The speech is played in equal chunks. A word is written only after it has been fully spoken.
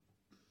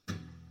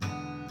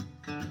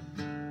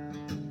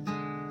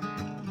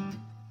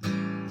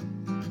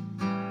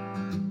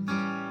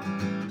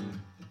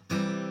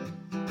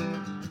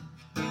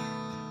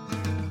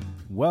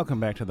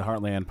Welcome back to the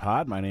Heartland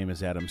Pod. My name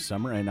is Adam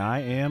Summer,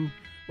 and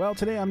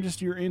today I'm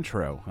just your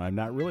intro. I'm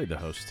not really the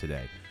host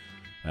today.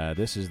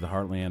 This is the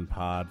Heartland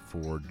Pod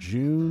for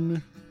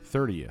June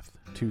 30th,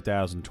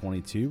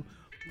 2022,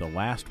 the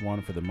last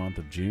one for the month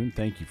of June.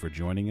 Thank you for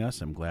joining us.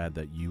 I'm glad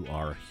that you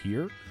are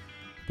here.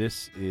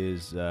 This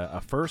is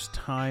a first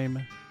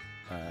time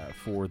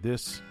for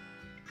this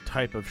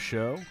type of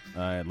show.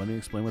 Let me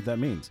explain what that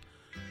means.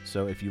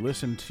 So if you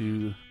listen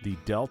to the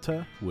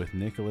Delta with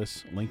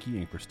Nicholas Linke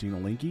and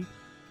Kristina Linke,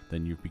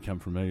 then you've become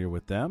familiar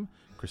with them.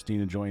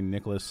 Kristina joined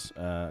Nicholas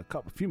a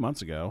few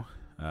months ago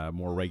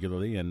more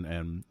regularly,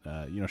 and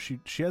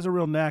she has a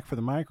real knack for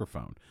the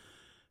microphone.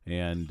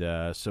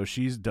 And so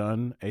she's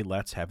done a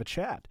Let's Have a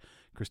Chat.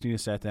 Kristina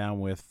sat down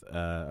with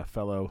a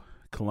fellow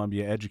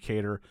Columbia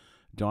educator,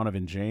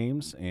 Dawnavyn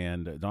James,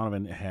 and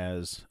Dawnavyn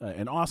has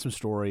an awesome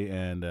story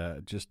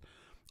and just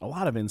a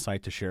lot of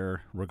insight to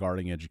share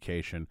regarding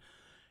education.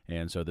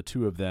 And so the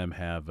two of them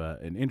have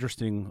an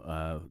interesting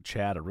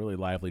chat, a really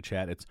lively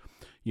chat. It's,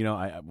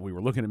 we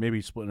were looking at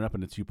maybe splitting it up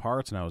into two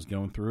parts, and I was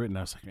going through it, and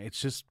I was like,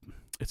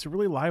 it's a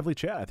really lively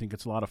chat. I think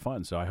it's a lot of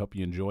fun, so I hope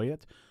you enjoy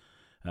it.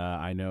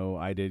 I know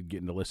I did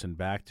getting to listen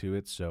back to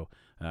it, so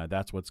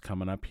that's what's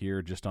coming up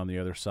here just on the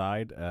other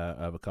side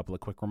of a couple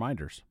of quick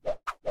reminders.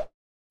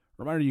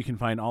 Reminder, you can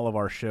find all of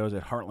our shows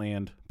at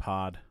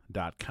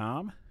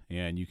heartlandpod.com,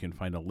 and you can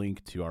find a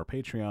link to our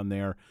Patreon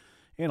there,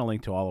 and a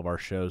link to all of our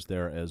shows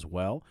there as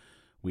well.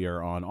 We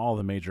are on all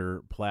the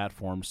major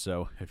platforms,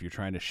 so if you're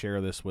trying to share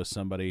this with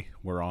somebody,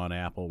 we're on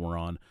Apple, we're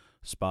on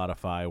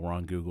Spotify, we're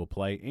on Google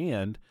Play,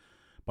 and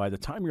by the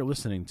time you're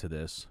listening to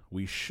this,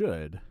 we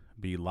should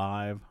be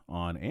live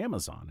on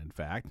Amazon, in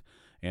fact,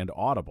 and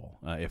Audible.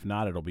 If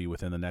not, it'll be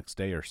within the next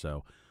day or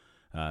so.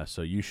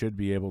 So you should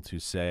be able to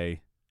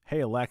say,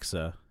 hey,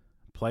 Alexa,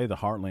 play the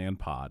Heartland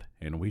Pod,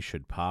 and we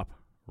should pop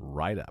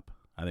right up.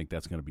 I think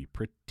that's going to be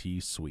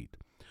pretty sweet.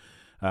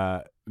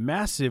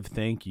 Massive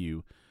thank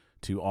you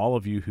to all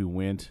of you who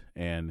went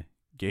and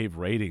gave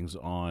ratings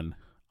on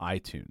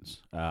iTunes.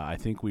 I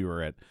think we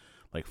were at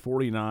like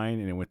 49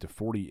 and it went to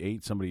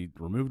 48. Somebody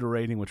removed a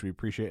rating, which we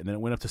appreciate, and then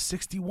it went up to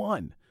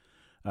 61.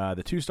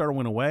 The 2-star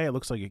went away. It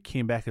looks like it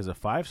came back as a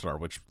 5-star,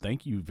 which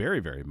thank you very,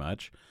 very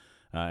much.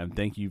 And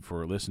thank you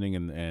for listening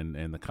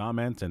and the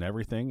comments and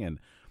everything. And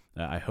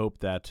I hope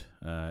that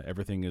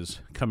everything is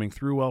coming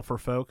through well for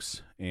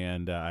folks.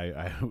 And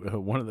I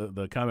one of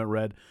the comment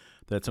read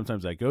that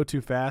sometimes I go too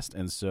fast,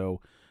 and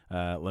so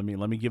let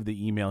me give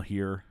the email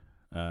here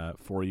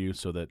for you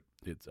so that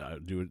it's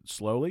do it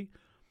slowly.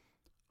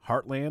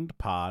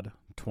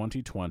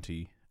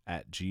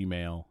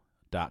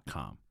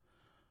 heartlandpod2020@gmail.com.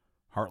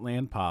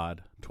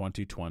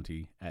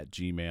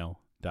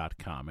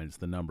 heartlandpod2020@gmail.com, and it's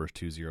the numbers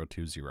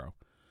 2020.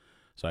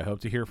 So I hope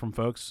to hear from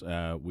folks.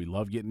 We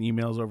love getting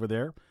emails over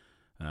there,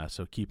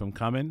 so keep them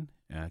coming.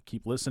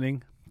 Keep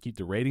listening. Keep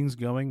the ratings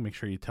going. Make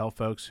sure you tell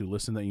folks who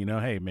listen that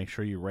hey, make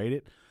sure you rate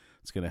it.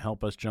 It's going to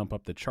help us jump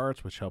up the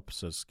charts, which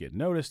helps us get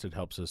noticed. It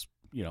helps us,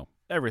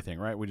 everything,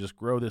 right? We just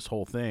grow this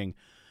whole thing.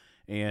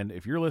 And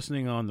if you're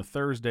listening on the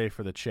Thursday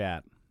for the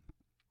chat,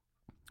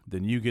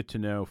 then you get to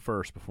know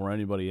first before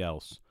anybody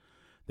else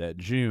that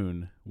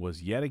June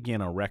was yet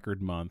again a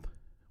record month.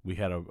 We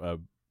had a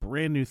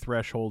brand new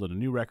threshold and a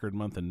new record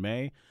month in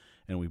May,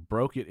 and we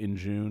broke it in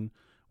June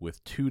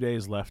with 2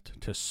 days left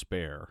to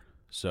spare.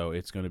 So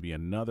it's going to be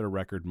another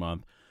record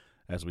month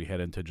as we head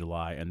into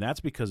July, and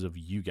that's because of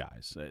you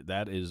guys.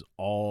 That is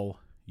all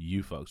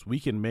you folks. We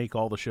can make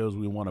all the shows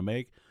we want to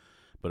make,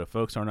 but if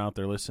folks aren't out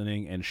there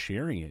listening and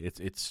sharing it,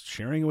 it's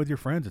sharing it with your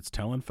friends. It's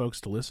telling folks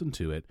to listen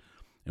to it,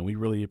 and we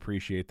really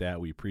appreciate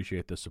that. We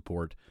appreciate the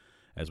support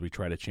as we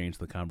try to change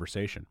the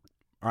conversation.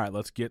 All right,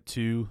 let's get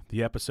to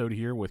the episode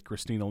here with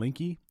Kristina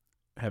Linke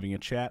having a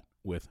chat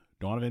with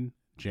Dawnavyn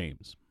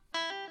James.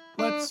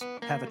 Let's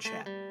have a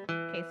chat.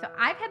 Okay, so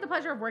I've had the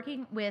pleasure of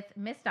working with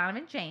Miss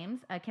Dawnavyn James,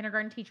 a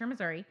kindergarten teacher in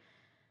Missouri.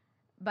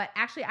 But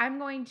actually, I'm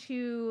going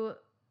to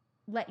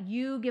let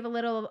you give a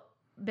little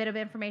bit of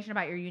information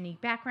about your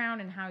unique background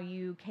and how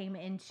you came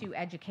into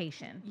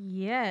education.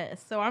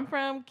 Yes, so I'm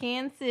from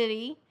Kansas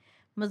City,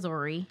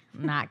 Missouri,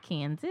 not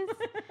Kansas.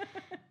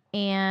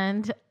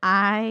 And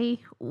I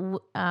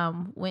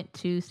went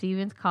to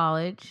Stevens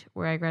College,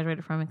 where I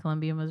graduated from in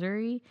Columbia,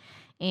 Missouri.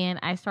 And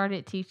I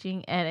started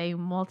teaching at a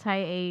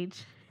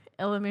multi-age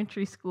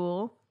elementary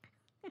school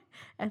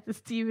at the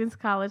Stevens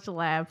College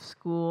Lab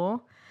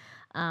School,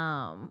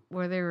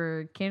 where there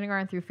were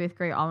kindergarten through 5th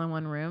grade all in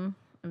one room,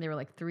 and there were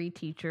like 3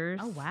 teachers.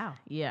 Oh, wow.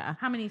 Yeah.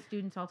 How many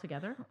students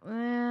altogether?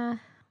 Between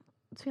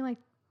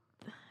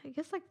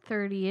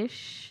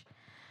 30-ish.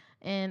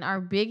 And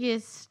our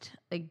biggest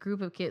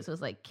group of kids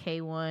was like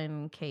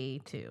K1,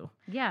 K2.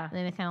 Yeah. And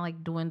then it kind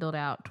of dwindled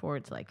out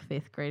towards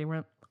 5th grade.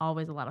 We're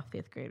always a lot of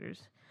 5th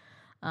graders.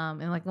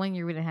 And 1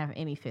 year we didn't have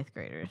any 5th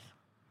graders.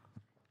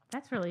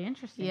 That's really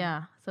interesting.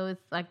 Yeah. So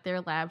it's their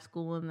lab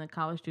school and the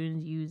college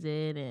students use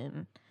it.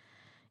 And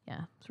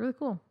yeah, it's really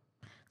cool.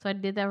 So I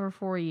did that for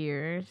 4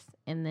 years.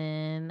 And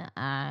then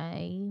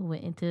I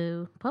went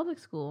into public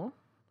school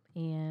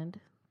and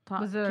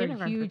taught Was there a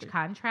kindergarten huge for 3.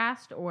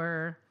 contrast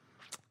or?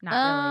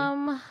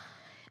 Not really.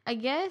 I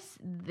guess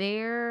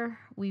there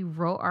we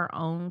wrote our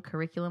own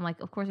curriculum. Like,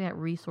 of course, we had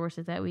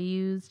resources that we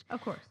used,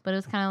 Of course. but it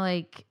was kind of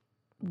like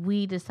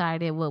we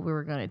decided what we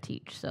were going to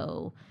teach.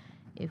 So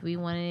if we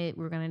wanted it,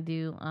 we were going to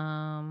do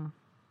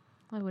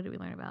what did we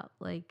learn about?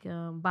 Like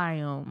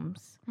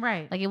biomes.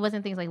 Right. Like, it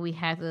wasn't things like we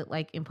had to,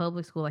 like in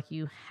public school, like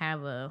you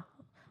have a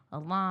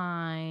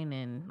line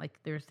and like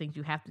there's things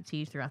you have to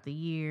teach throughout the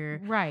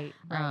year. Right.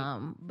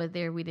 But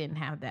there we didn't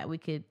have that. We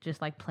could just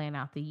like plan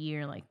out the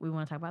year. Like, we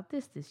want to talk about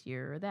this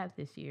year or that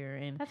this year.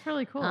 And That's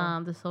really cool.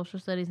 the social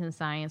studies and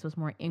science was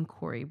more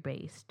inquiry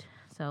based.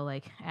 So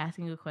like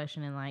asking a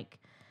question and like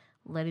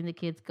letting the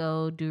kids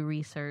go do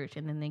research,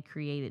 and then they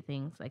created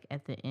things like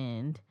at the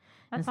end.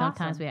 That's and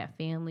sometimes awesome. we had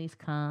families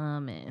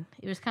come, and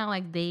it was kind of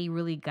like they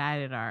really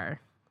guided our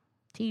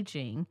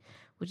teaching,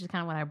 which is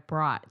kind of what I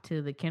brought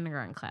to the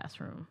kindergarten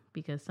classroom,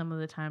 because some of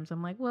the times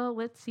I'm like, well,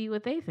 let's see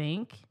what they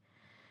think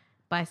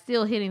by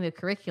still hitting the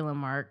curriculum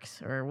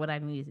marks or what I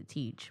needed to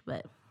teach.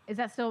 But is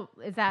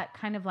that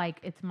kind of like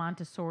it's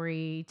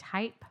Montessori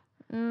type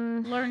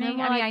learning? more I mean,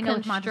 like I know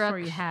with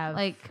Montessori you have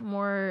like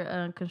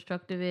more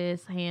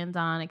constructivist,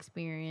 hands-on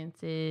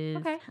experiences.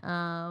 Okay.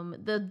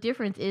 The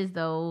difference is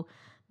though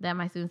that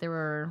my students,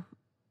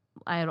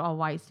 I had all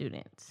white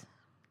students.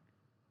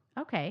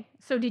 Okay.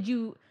 So did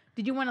you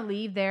want to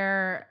leave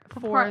there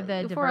for the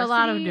diversity? For a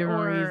lot of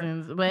different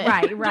reasons, but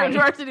right.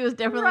 diversity was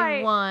definitely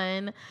Right.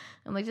 one.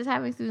 And like just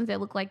having students that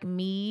look like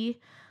me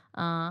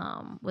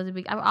was a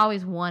big. I've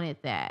always wanted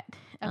that,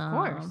 Of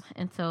course.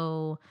 and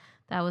so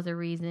that was a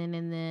reason.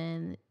 And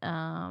then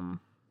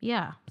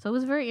so it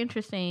was very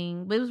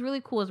interesting, but it was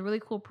really cool. It was a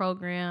really cool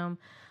program.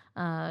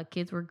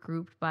 Kids were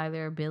grouped by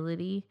their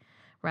ability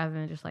rather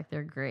than just like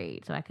their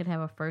grade. So I could have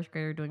a first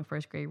grader doing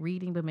first grade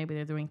reading, but maybe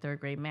they're doing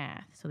third grade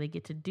math. So they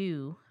get to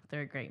do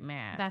third grade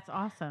math. That's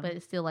awesome. But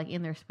it's still like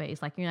in their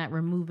space. Like, you're not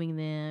removing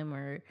them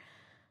or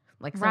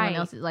like someone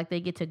else. Like,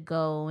 they get to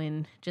go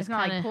and just it's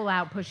not kind like of pull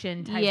out, push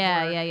in type work.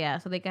 Yeah.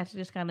 So they got to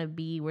just kind of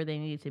be where they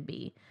needed to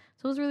be.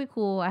 So it was really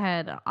cool. I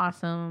had an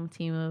awesome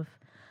team of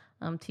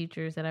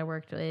teachers that I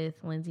worked with,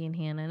 Lindsay and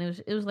Hannah, and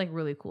it was like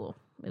really cool.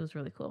 It was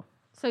really cool.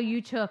 So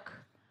you took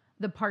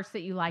the parts that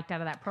you liked out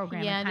of that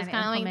program. Yeah, and just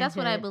kind of like that's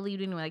what I implemented-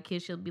 believed in. Like,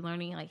 kids should be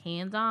learning like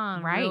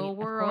hands-on, Right, real of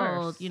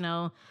world. course. You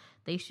know,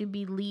 they should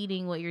be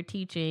leading what you're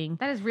teaching.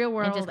 That is real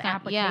world just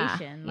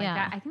application. yeah.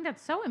 That, I think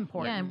that's so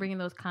important. Yeah, and bringing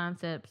those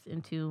concepts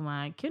into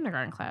my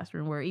kindergarten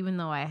classroom, where even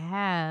though I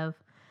have,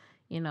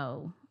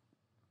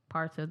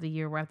 parts of the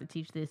year where I have to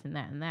teach this and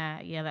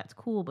that, yeah, that's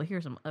cool. But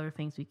here's some other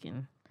things we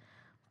can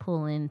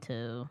pull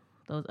into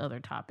those other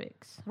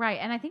topics. Right.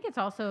 And I think it's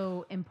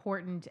also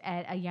important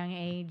at a young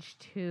age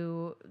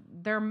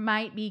there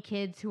might be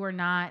kids who are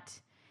not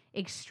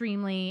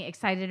extremely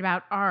excited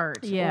about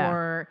art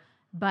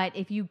but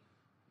if you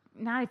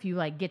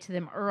like get to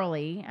them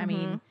early, I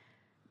mean,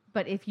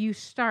 but if you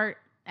start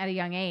at a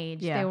young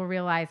age, they will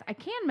realize I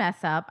can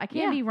mess up, I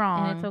can be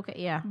wrong. And it's okay.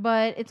 Yeah.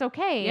 But it's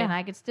okay. Yeah. And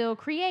I could still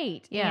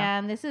create. Yeah.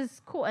 And this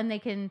is cool. And they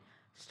can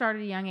start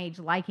at a young age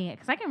liking it.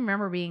 Because I can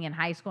remember being in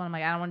high school and I'm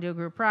like, I don't want to do a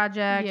group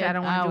project. Yeah, I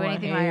don't want to do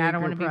anything like I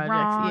don't want to be group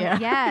wrong.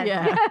 projects. Yeah. Yes.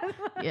 Yeah.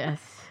 Yes.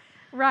 Yes.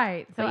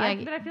 Right. So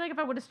But but I feel like if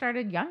I would have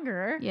started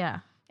younger Yeah.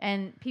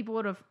 and people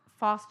would have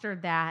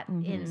fostered that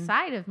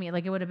inside of me,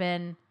 like it would have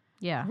been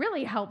Yeah.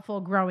 really helpful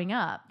growing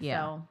up.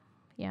 Yeah. So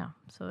Yeah.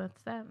 So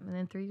that's that. And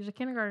then 3 years of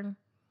kindergarten.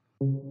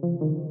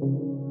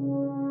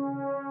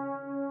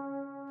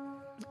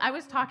 I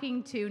was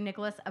talking to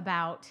Nicholas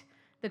about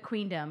the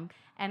Queendom,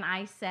 and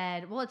I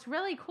said, well, it's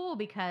really cool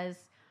because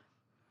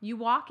you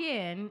walk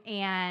in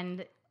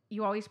and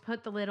you always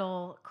put the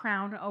little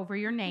crown over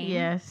your name.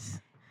 Yes.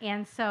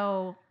 And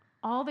so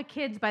all the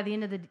kids by the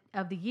end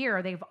of the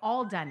year, they've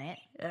all done it.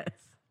 Yes.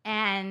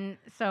 And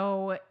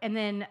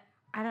then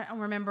I don't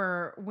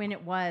remember when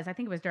it was. I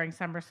think it was during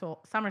summer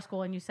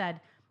school, and you said,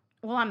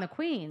 well, I'm the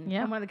queen.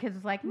 Yep. And one of the kids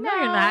was like, no,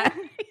 you're not.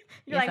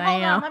 You're Yes, like, I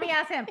hold am. on, let me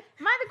ask him.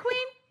 Am I the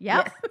queen?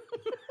 Yep.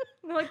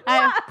 We're like, I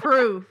have "What?"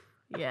 proof.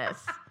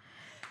 Yes.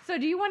 So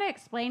do you want to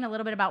explain a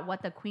little bit about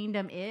what the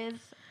queendom is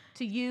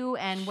to you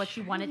and what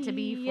you want it to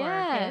be for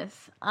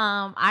kids? Yes.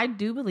 I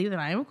do believe that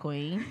I am a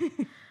queen.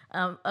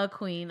 A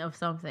queen of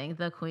something,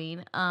 the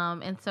queen.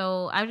 And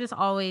so I've just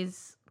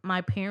always,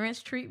 my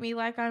parents treat me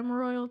like I'm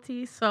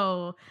royalty.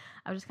 So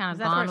I've just kind of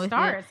That's gone where it with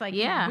starts. it. Like,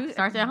 yeah,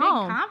 starts at big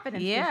home.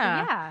 confidence.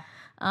 Yeah. Yeah.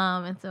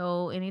 And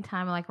so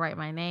anytime I like write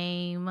my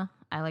name,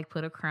 I like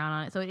put a crown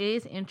on it. So it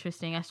is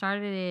interesting. I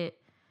started it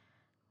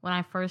when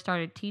I first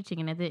started teaching,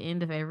 and at the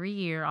end of every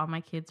year, all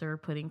my kids are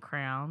putting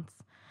crowns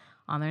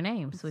on their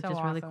names, which so is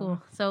really awesome.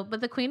 cool. So,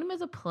 but the Queendom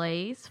is a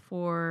place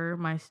for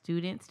my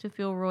students to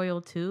feel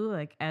royal too,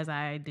 like as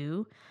I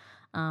do,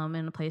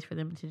 and a place for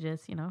them to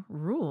just,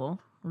 rule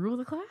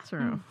the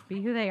classroom,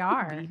 Be who they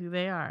are. be who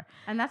they are.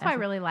 And that's what I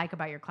really like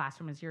about your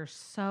classroom is you're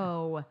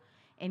so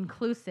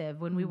inclusive.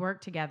 When we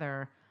work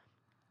together,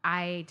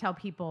 I tell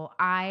people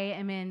I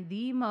am in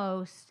the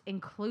most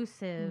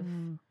inclusive,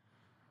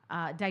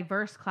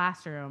 diverse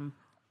classroom,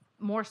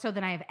 more so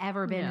than I have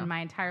ever been in my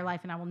entire life.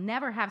 And I will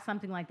never have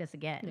something like this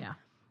again. Yeah.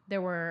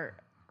 There were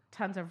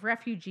tons of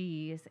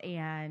refugees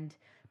and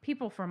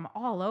people from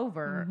all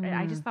over. And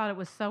I just thought it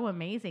was so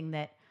amazing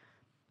that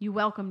you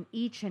welcomed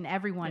each and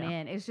everyone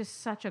in. It's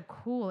just such a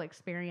cool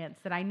experience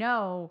that I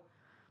know,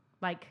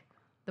 like,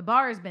 the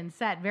bar has been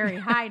set very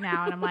high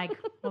now. And I'm like,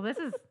 well,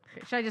 should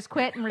I just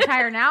quit and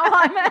retire now?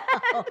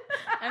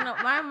 I know.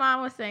 My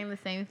mom was saying the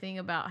same thing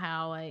about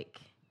how,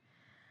 like,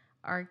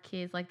 our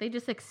kids, like, they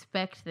just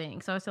expect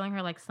things. So I was telling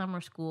her, like,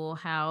 summer school,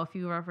 how a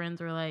few of our friends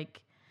were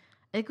like,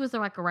 it was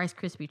like a Rice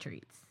Krispie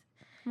treats.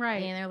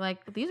 Right. And they're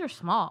like, these are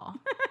small.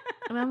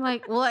 And I'm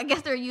like, well, I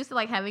guess they're used to,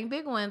 like, having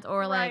big ones.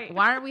 Or, like,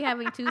 why aren't we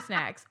having 2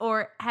 snacks?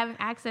 Or having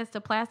access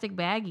to plastic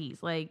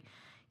baggies. Like,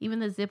 even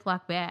the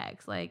Ziploc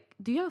bags. Like,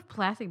 do you have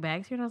plastic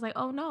bags here? And I was like,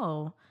 oh,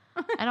 no,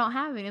 I don't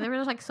have any. And they were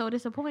just, like, so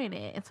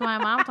disappointed. And so my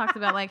mom talks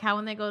about, like, how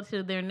when they go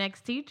to their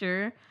next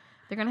teacher,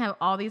 they're going to have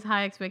all these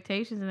high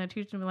expectations. And their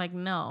teacher will be like,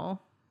 no,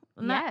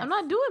 I'm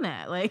not doing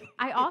that. Like,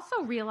 I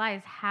also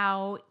realize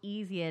how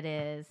easy it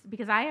is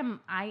because I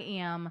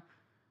am,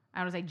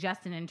 I was like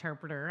just an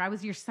interpreter. I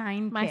was your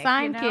sidekick. my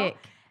sidekick.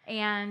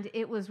 And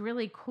it was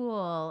really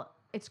cool.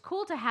 It's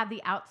cool to have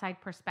the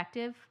outside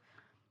perspective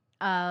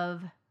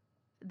of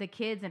the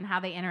kids and how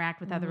they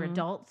interact with other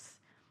adults.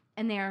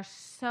 And they are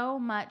so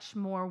much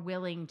more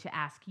willing to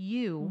ask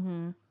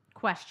you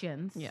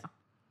questions. Yeah.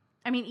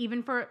 I mean,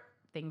 even for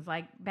things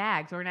like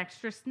bags or an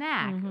extra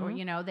snack or,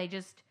 you know,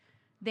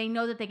 they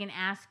know that they can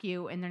ask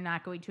you and they're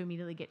not going to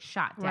immediately get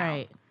shot down.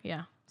 Right.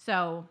 Yeah.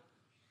 So,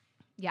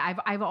 yeah,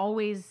 I've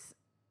always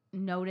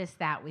noticed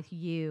that with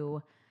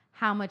you,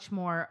 how much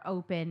more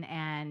open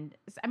and,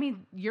 I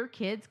mean, your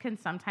kids can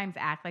sometimes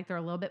act like they're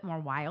a little bit more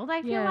wild,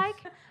 I feel like.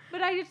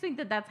 But I just think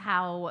that that's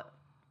how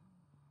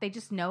they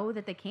just know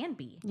that they can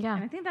be. Yeah.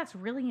 And I think that's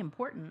really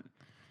important.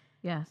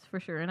 Yes,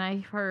 for sure. And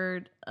I've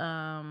heard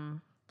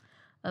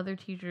other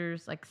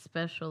teachers, like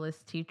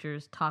specialist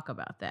teachers, talk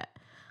about that.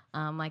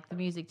 Like the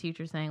music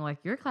teacher saying, like,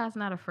 your class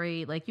not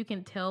afraid. Like, you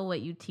can tell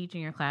what you teach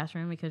in your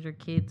classroom because your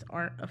kids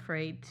aren't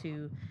afraid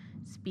to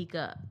speak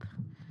up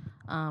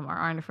or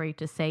aren't afraid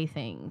to say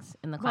things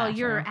in the classroom. Well,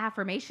 your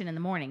affirmation in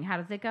the morning, how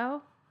does it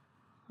go?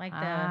 Like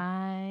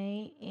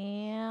I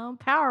am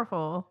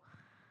powerful.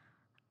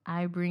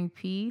 I bring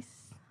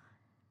peace.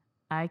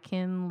 I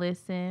can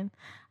listen.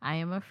 I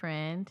am a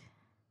friend.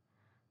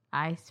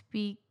 I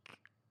speak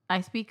up. I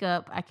speak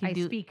up.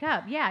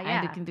 Yeah,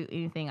 yeah. I can do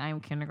anything. I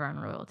am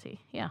kindergarten royalty.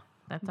 Yeah,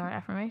 that's our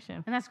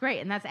affirmation. And that's great.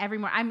 And that's every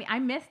morning. I mean, I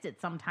missed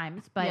it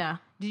sometimes, but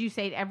did you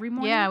say it every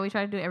morning? Yeah, we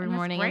try to do it every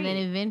morning. And then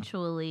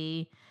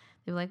eventually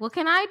they're like, well,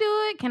 can I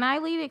do it? Can I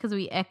lead it? Because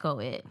we echo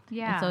it.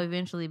 Yeah. And so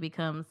eventually it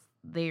becomes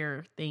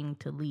their thing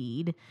to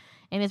lead.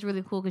 And it's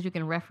really cool because you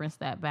can reference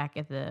that back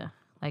at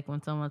like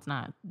when someone's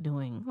not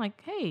doing, like,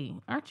 hey,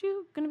 aren't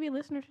you going to be a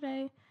listener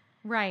today?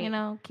 Right. You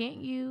know, can't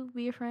you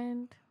be a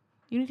friend?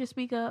 You need to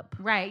speak up.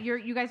 Right.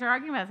 You guys are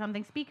arguing about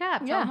something. Speak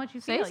up. Tell them what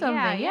you feel. Say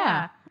something.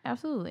 Yeah.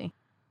 Absolutely.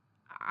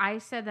 I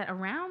said that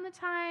around the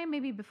time,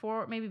 maybe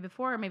before, or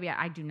maybe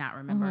I do not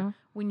remember,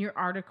 when your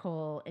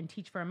article in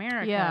Teach for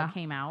America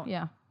came out.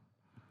 Yeah.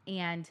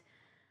 And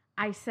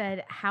I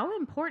said, how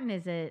important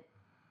is it,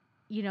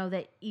 you know,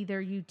 that either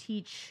you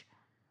teach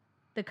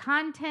the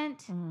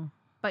content,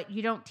 but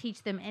you don't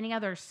teach them any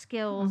other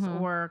skills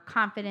or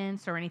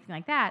confidence or anything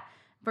like that,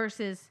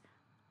 versus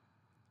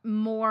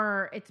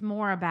it's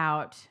more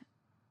about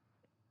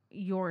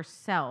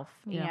yourself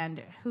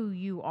and who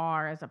you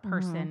are as a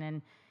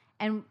person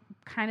and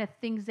kind of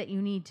things that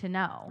you need to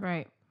know.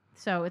 Right.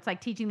 So it's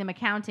like teaching them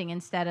accounting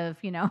instead of,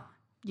 you know,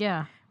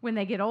 when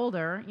they get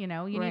older, you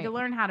know, you need to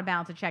learn how to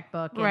balance a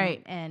checkbook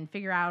and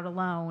figure out a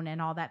loan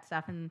and all that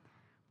stuff. And,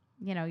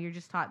 you know, you're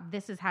just taught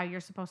this is how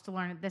you're supposed to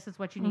learn it. This is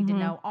what you need to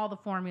know. All the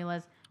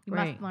formulas. You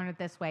must learn it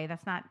this way.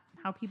 That's not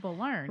how people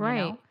learn. Right.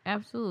 You know?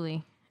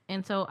 Absolutely.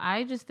 And so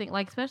I just think,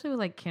 like, especially with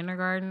like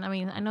kindergarten, I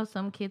mean, I know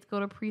some kids go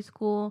to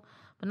preschool,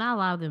 but not a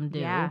lot of them do.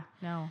 Yeah.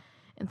 No.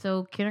 And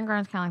so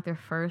kindergarten's kind of like their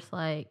first,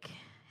 like,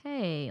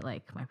 hey,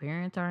 like, my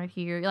parents aren't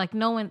here. Like,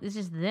 no one, it's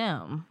just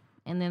them.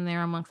 And then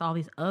they're amongst all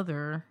these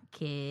other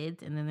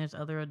kids, and then there's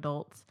other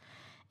adults.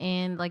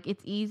 And, like,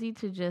 it's easy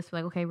to just,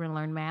 like, okay, we're going to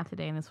learn math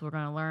today, and this is what we're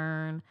going to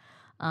learn,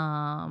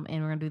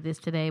 and we're going to do this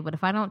today. But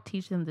if I don't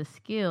teach them the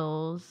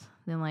skills,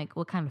 then, like,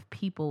 what kind of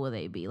people will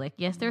they be? Like,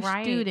 yes, they're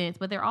students,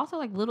 but they're also,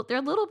 like,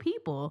 little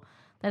people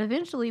that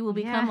eventually will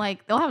become,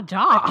 like, they'll have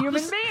jobs. Like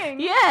human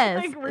beings. Yes.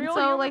 Like real and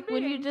so, like,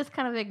 beings. when you just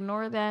kind of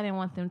ignore that and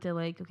want them to,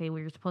 like, okay, well,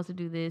 you're supposed to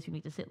do this, you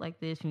need to sit like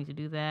this, you need to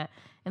do that.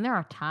 And there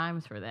are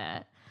times for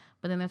that.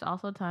 But then there's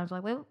also times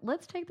like,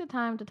 let's take the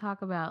time to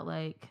talk about,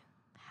 like,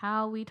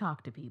 how we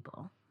talk to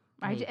people.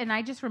 Like,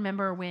 I just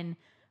remember when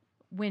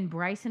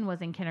Bryson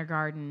was in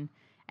kindergarten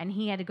and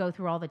he had to go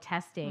through all the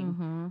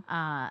testing,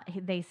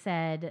 they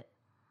said,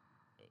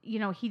 you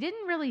know, he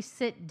didn't really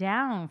sit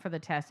down for the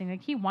testing.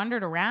 Like, he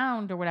wandered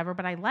around or whatever,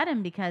 but I let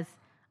him because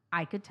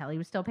I could tell he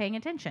was still paying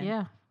attention.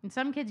 Yeah. And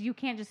some kids, you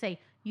can't just say,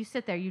 you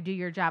sit there, you do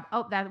your job.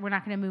 Oh, we're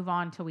not going to move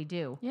on till we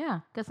do.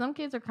 Yeah. Because some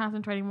kids are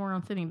concentrating more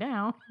on sitting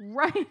down.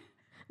 Right.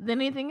 Than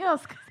anything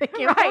else. Because they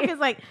can't focus.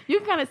 Like, you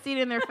can kind of see it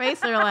in their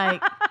face. They're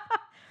like,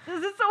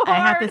 This is so hard.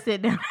 I have to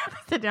sit down.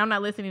 I'm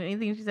not listening to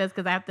anything she says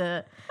because I have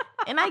to.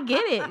 And I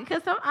get it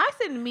because I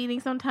sit in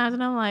meetings sometimes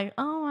and I'm like,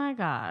 oh my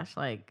gosh,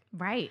 like,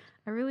 Right.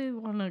 I really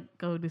want to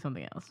go do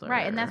something else.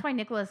 Right. And that's why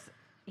Nicholas,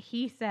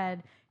 he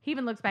said, he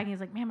even looks back and he's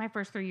like, man, my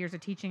first 3 years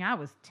of teaching, I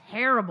was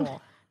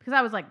terrible because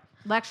I was like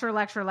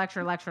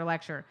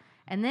lecture.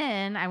 And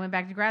then I went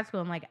back to grad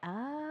school. I'm like,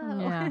 oh.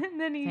 Yeah, and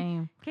then he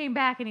same. came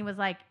back and he was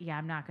like, yeah,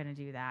 I'm not going to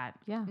do that.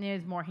 Yeah. And it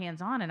was more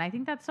hands-on. And I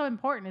think that's so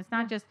important. It's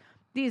not just,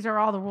 these are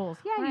all the rules.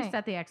 Yeah, you Right.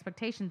 set the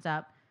expectations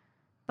up.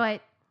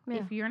 But Yeah.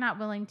 if you're not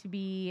willing to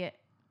be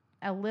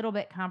a little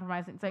bit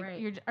compromising, it's like,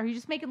 Right. are you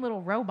just making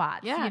little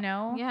robots, Yeah. you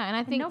know? Yeah, and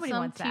I think nobody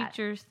some wants that.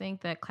 teachers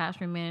think that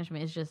classroom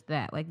management is just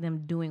that, like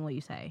them doing what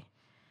you say.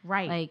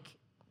 Right. Like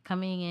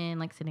coming in,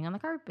 like sitting on the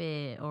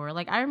carpet, or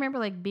like I remember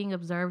like being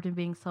observed and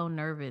being so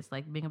nervous,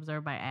 like being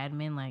observed by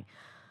admin, like,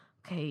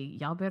 okay,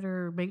 y'all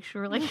better make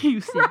sure like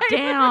you sit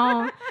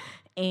down.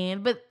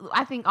 But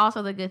I think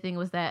also the good thing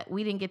was that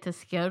we didn't get to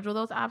schedule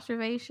those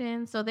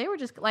observations. So they were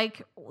just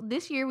like,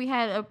 this year we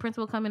had a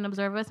principal come and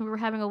observe us and we were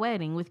having a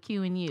wedding with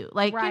Q and U.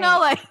 Like, you know,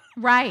 like,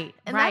 right.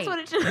 and right.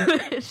 that's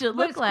what it should But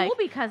look it's like. cool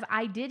because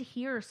I did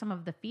hear some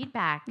of the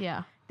feedback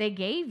Yeah. they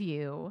gave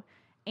you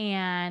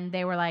and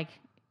they were like,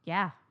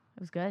 yeah, it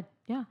was good.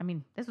 Yeah. I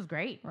mean, this was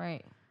great.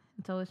 Right.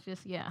 And so it's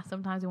just,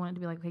 sometimes you want it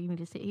to be like, okay, you need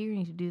to sit here, you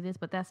need to do this,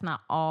 but that's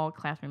not all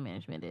classroom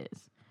management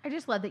is. I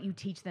just love that you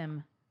teach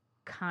them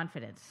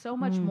confidence so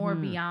much more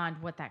beyond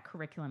what that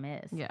curriculum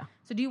is. Yeah.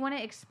 So do you want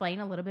to explain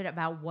a little bit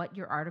about what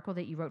your article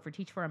that you wrote for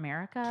Teach for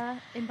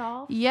America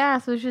involved? Yeah,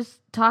 so it's just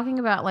talking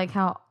about like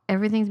how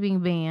everything's being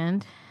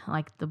banned,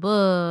 like the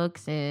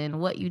books and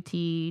what you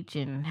teach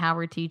and how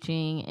we're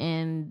teaching,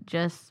 and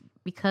just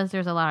because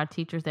there's a lot of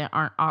teachers that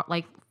aren't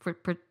like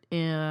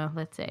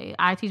let's say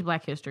I teach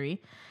Black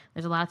history.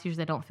 There's a lot of teachers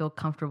that don't feel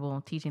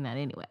comfortable teaching that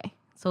anyway.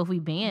 So if we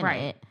ban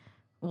it,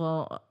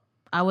 well,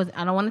 I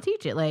don't want to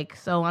teach it. Like,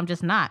 so I'm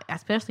just not,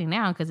 especially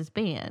now because it's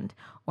banned,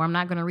 or I'm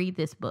not going to read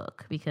this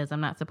book because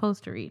I'm not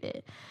supposed to read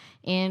it.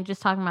 And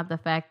just talking about the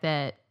fact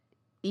that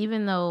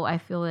even though I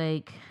feel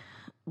like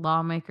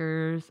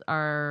lawmakers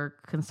are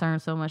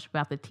concerned so much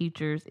about the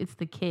teachers, it's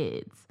the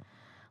kids.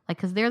 Like,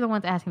 because they're the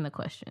ones asking the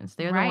questions.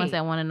 They're the ones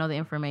that want to know the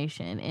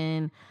information.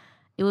 And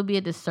it would be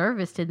a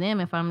disservice to them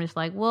if I'm just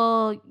like,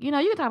 well, you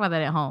can talk about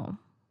that at home.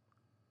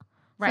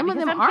 Right. Some of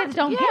them kids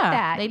don't get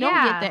that. They don't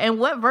get that. And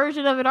what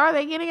version of it are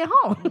they getting at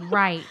home?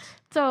 Right.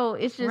 So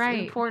it's just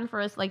important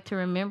for us, like, to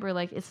remember,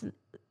 like, it's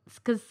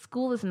because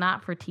school is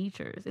not for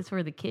teachers. It's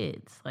for the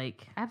kids.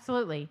 Like,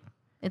 absolutely.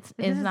 It's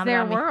not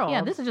their about me. world.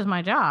 Yeah, this is just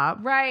my job.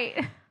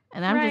 Right.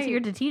 And I'm just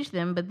here to teach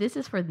them, but this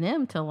is for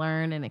them to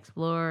learn and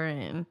explore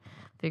and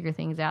figure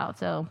things out.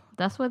 So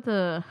that's what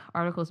the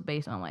article is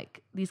based on.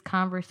 Like, these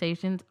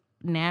conversations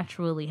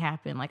naturally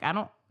happen. Like, I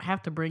don't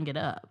have to bring it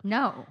up.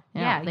 No.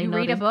 Yeah, you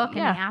read a book and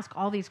they ask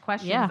all these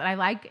questions. Yeah. And I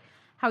like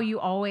how you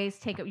always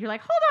take it. You're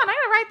like, hold on, I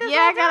gotta write this down.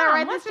 I gotta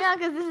write this down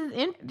because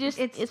this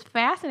is it's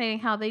fascinating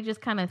how they just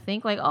kind of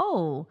think like,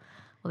 oh,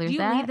 well, there's Do you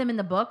that. leave them in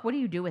the book? What do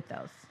you do with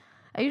those?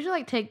 I usually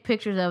like take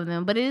pictures of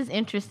them, but it is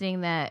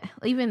interesting that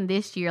even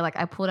this year, like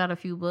I pulled out a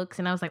few books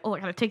and I was like, oh, I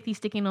gotta take these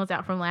sticky notes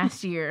out from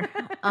last year.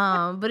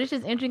 But it's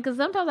just interesting because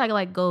sometimes I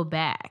like go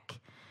back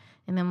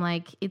and I'm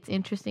like, it's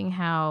interesting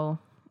how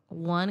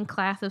one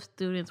class of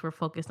students were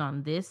focused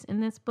on this in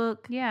this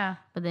book. Yeah.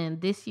 But then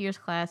this year's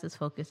class is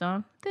focused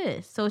on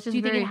this. So it's just do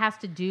you think it has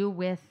to do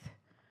with,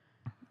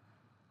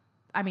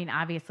 I mean,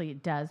 obviously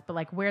it does, but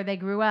like where they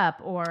grew up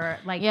or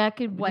like it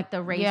could what be,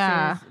 the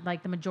races,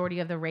 like the majority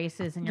of the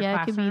races in your classroom?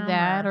 Yeah, it could be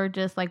that or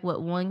just like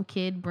what one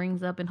kid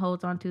brings up and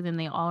holds on to, then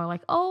they all are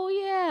like, oh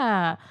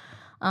yeah.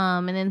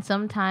 And then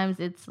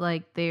sometimes it's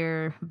like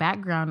their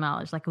background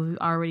knowledge, like we've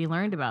already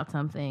learned about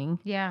something.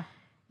 Yeah.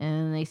 And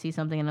then they see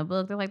something in a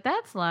book, they're like,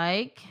 that's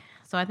like,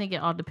 so I think it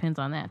all depends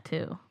on that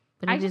too.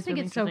 But I just think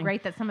it's so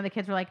great that some of the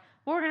kids were like,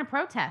 well, we're going to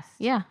protest.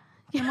 Yeah.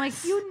 I'm like,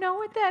 you know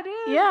what that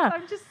is. Yeah.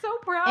 I'm just so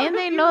proud and of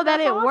they you. know that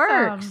That's it awesome.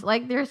 works.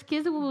 Like there's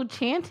kids who will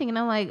chanting and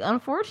I'm like,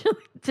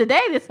 unfortunately today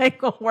this ain't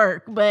gonna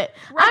work. But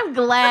I'm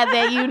glad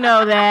that you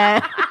know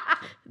that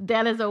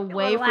that is a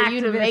way for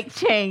you to make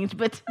change,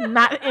 but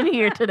not in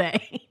here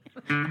today.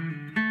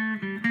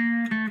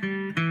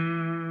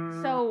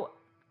 So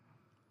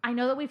I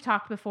know that we've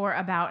talked before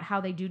about how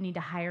they do need to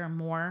hire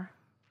more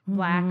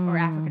Black or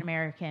African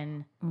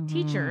American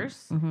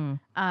teachers.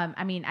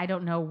 I mean, I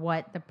don't know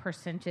what the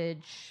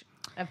percentage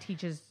of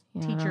teachers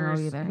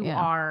who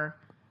are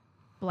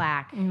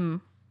Black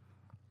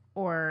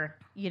or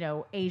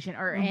Asian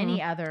or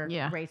any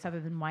other race other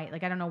than white.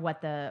 Like I don't know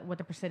what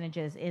the percentage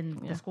is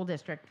in the school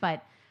district.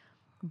 But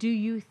do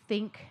you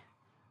think?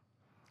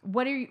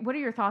 What are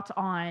your thoughts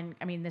on?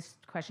 I mean, this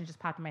question just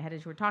popped in my head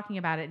as you were talking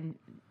about it, and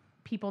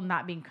people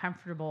not being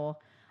comfortable.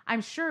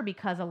 I'm sure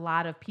because a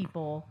lot of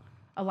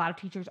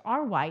teachers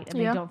are white and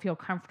they don't feel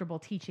comfortable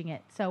teaching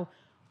it. So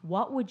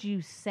what would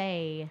you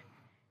say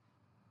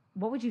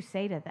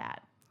to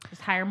that?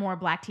 Just hire more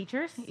Black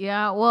teachers?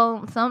 Yeah,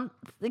 well, it's a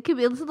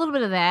little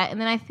bit of that.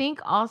 And then I think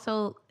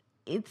also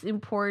it's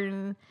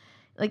important,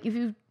 like if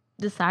you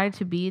decided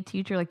to be a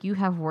teacher, like you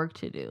have work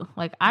to do.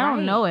 Like I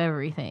don't know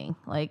everything.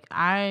 Like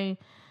I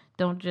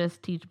don't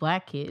just teach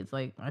black kids.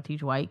 Like I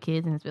teach white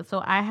kids, and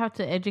so I have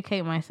to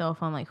educate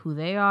myself on like who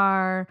they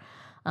are,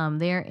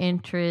 their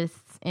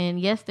interests. And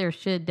yes, there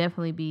should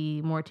definitely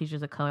be more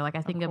teachers of color. Like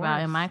I think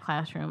about in my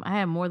classroom, I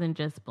had more than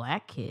just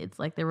black kids.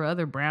 Like there were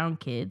other brown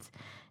kids.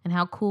 And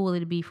how cool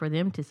would it be for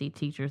them to see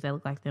teachers that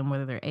look like them,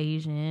 whether they're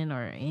Asian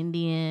or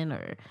Indian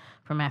or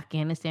from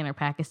Afghanistan or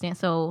Pakistan.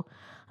 So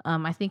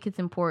I think it's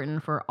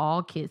important for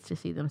all kids to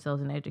see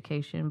themselves in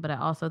education, but I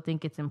also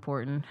think it's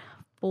important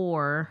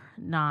for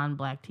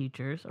non-black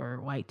teachers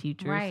or white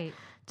teachers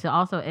to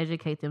also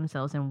educate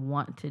themselves and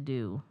want to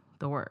do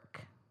the work.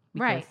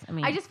 Because, I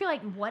mean, I just feel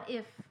like what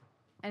if,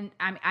 and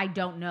I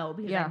don't know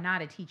because I'm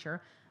not a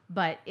teacher,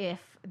 but if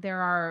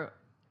there are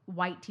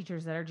white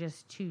teachers that are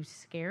just too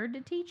scared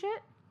to teach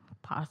it,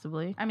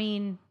 possibly. I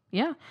mean,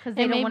 yeah, because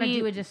they don't want to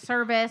do a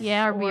disservice,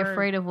 or be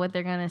afraid of what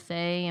they're gonna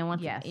say, and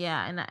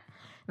and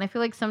I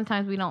feel like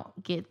sometimes we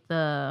don't get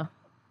the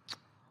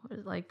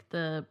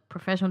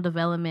professional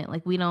development.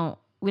 Like we're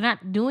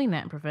not doing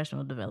that in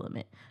professional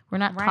development. We're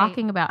not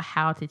talking about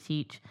how to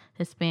teach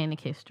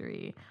Hispanic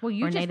history. Well,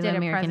 you or just Native did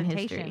American a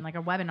presentation, history. like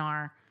a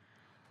webinar.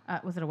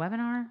 Was it a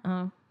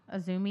webinar? A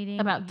Zoom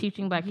meeting about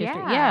teaching black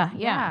history.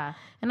 Yeah.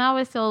 And I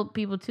always tell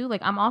people too,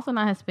 like I'm also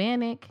not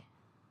Hispanic.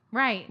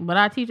 Right. But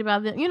I teach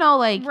about them,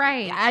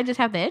 I just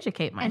have to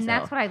educate myself. And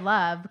that's what I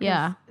love.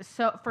 Yeah.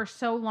 So for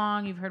so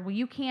long you've heard, well,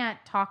 you can't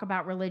talk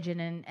about religion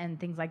and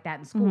things like that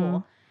in school.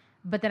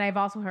 Mm-hmm. But then I've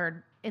also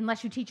heard,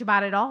 unless you teach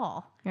about it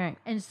all. Right.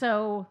 And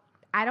so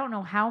I don't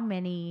know how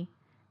many,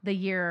 the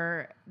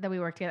year that we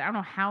worked together, I don't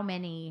know how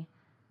many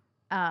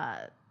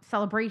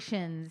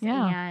celebrations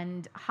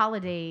and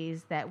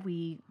holidays that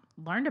we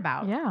learned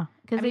about. Yeah.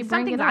 Because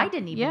some things I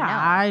didn't even know.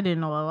 I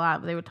didn't know a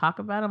lot, but they would talk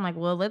about it. I'm like,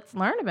 well, let's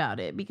learn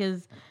about it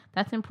because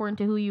that's important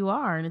to who you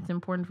are. And it's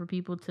important for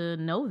people to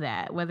know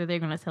that, whether they're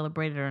going to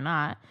celebrate it or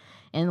not.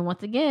 And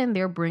once again,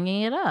 they're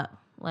bringing it up.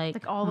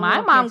 Like all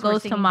my mom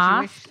goes to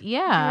mosque.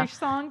 Jewish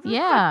songs.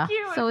 Yeah. So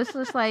cute. So it's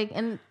just like,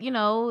 and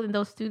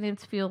those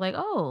students feel like,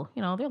 oh,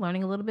 they're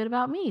learning a little bit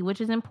about me,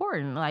 which is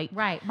important. Like,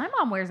 right. My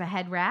mom wears a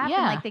head wrap.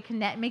 Yeah. And like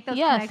they make those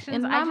connections.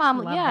 And my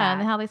mom,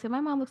 and how they say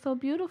my mom looks so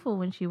beautiful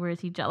when she wears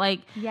hijab.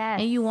 Like,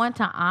 yes. And you want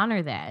to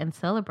honor that and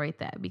celebrate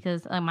that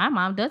because my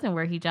mom doesn't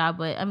wear hijab,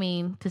 but I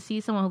mean, to see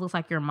someone who looks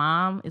like your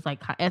mom is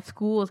like at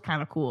school is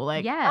kind of cool.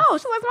 Like, yes. Oh,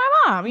 she looks like my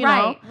mom. You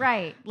know?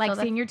 Right. Like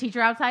seeing your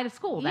teacher outside of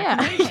school.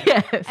 That's amazing.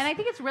 Yes. And I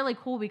think it's really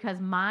cool because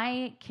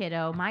my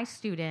kiddo, my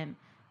student,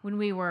 when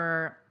we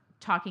were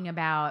talking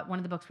about one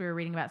of the books we were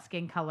reading about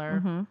skin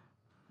color, mm-hmm.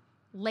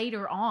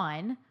 later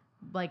on,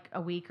 like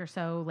a week or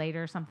so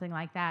later, something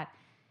like that,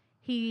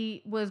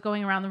 he was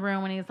going around the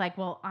room and he was like,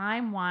 well,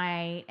 I'm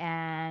white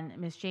and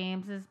Miss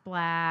James is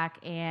black.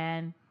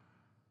 And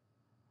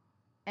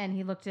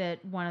he looked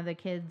at one of the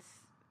kids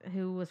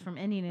who was from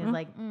India and he was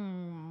like,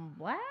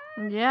 what?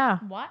 Yeah.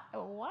 What?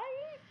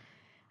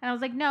 And I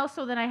was like, no.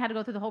 So then I had to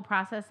go through the whole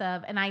process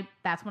of, and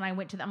that's when I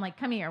went to I'm like,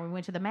 come here. We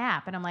went to the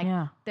map and I'm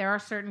like, there are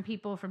certain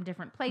people from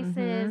different places.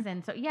 Mm-hmm.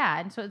 And so,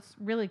 and so it's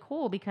really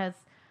cool because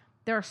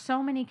there are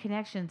so many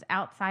connections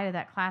outside of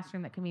that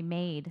classroom that can be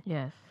made.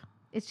 Yes.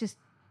 It's just,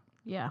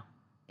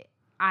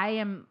 I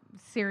am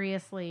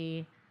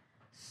seriously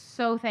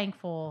so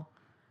thankful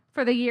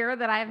for the year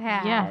that I've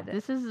had. Yeah,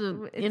 this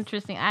is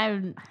interesting. I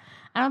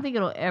don't think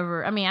it'll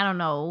ever, I don't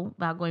know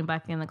about going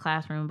back in the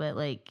classroom, but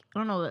like, I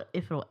don't know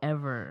if it'll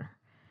ever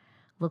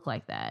look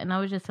like that. And I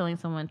was just telling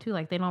someone too,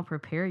 like they don't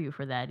prepare you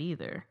for that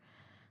either.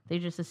 They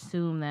just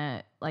assume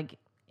that like,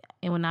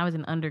 and when I was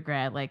in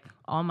undergrad, like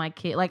all my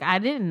kids, like I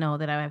didn't know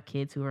that I have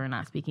kids who are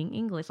not speaking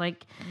English.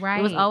 Like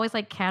it was always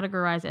like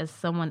categorized as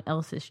someone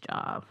else's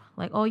job.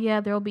 Like, oh yeah,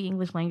 there'll be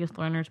English language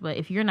learners, but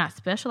if you're not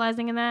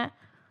specializing in that,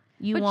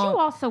 you won't. But you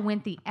also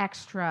went the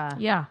extra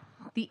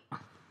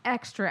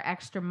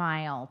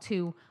mile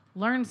to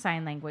learn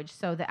sign language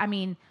so that,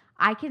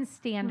 I can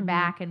stand mm-hmm.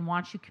 back and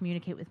watch you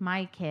communicate with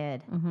my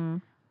kid. Mm-hmm.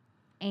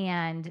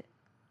 And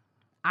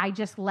I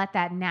just let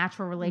that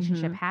natural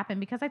relationship mm-hmm. happen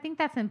because I think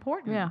that's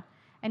important. Yeah.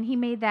 And he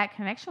made that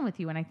connection with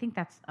you. And I think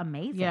that's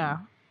amazing. Yeah.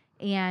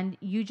 And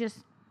you just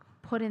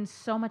put in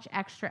so much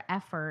extra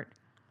effort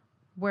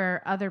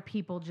where other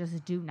people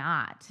just do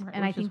not. Right.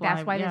 And I think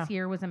that's why this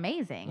year was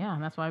amazing. Yeah.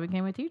 And that's why I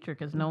became a teacher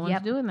because no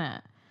one's doing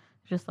that.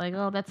 Just like,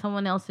 oh, that's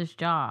someone else's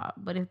job.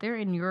 But if they're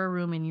in your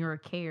room in your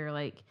care,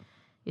 like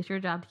it's your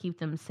job to keep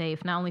them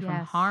safe, not only from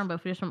harm,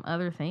 but just from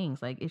other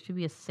things. Like it should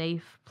be a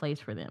safe place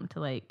for them to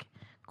like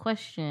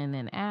question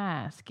and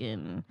ask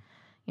and,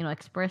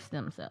 express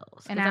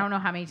themselves. And I don't know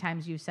how many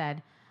times you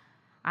said,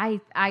 I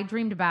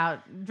dreamed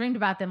about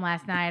them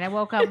last night. I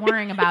woke up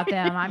worrying about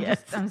them.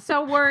 I'm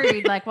so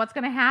worried. Like what's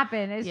going to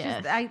happen? It's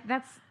just, I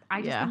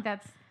just think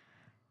that's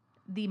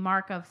the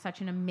mark of such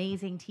an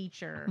amazing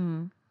teacher.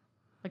 Mm.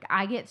 Like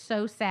I get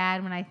so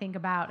sad when I think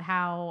about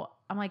how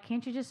I'm like,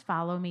 can't you just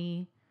follow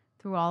me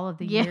through all of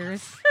the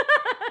years?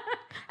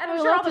 And I'm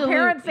sure all the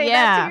parents say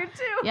that to you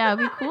too. Yeah,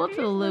 it'd be cool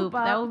to loop.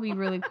 That would be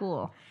really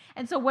cool.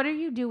 And so what are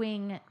you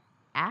doing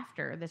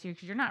after this year?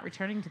 Because you're not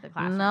returning to the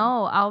classroom.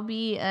 No, I'll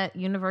be at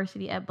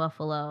University at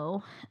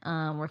Buffalo,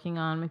 working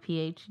on my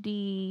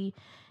PhD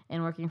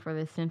and working for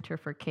the Center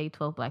for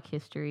K-12 Black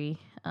History,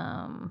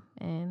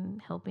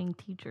 and helping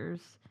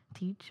teachers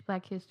teach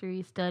Black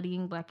history,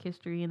 studying Black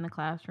history in the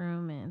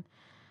classroom, and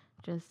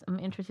just I'm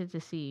interested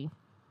to see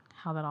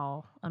how that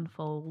all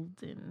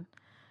unfolds and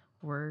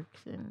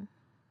works and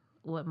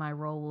what my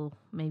role will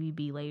maybe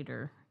be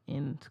later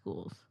in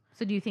schools.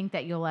 So do you think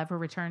that you'll ever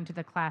return to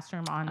the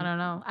classroom on... I don't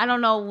know. I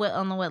don't know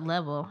what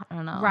level. I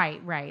don't know.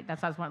 Right.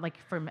 That's what I was wondering, like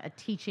from a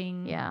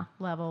teaching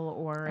level,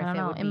 or I don't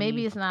know. And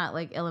maybe it's not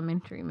like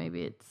elementary.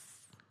 Maybe it's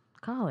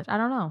college. I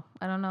don't know.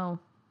 I don't know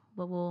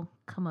what will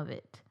come of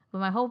it. But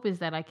my hope is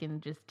that I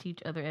can just teach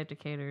other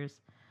educators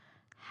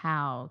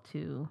how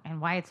to...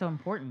 And why it's so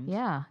important.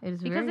 Yeah, it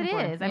is very important.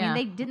 Because it is. I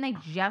mean, didn't they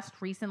just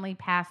recently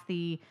pass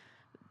the,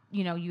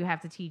 you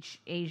have to teach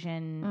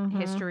Asian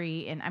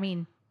history, and I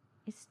mean,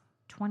 it's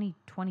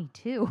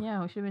 2022.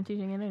 Yeah, we should have been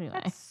teaching it anyway.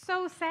 That's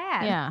so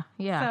sad.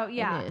 Yeah. So,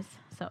 yeah. It is.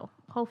 So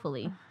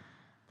hopefully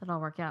that'll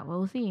work out.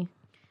 We'll see.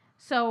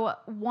 So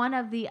one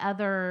of the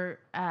other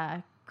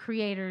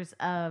creators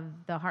of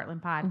the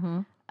Heartland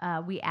Pod,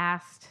 we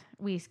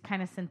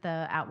kind of sent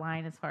the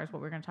outline as far as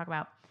what we're going to talk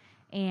about.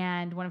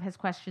 And one of his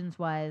questions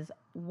was,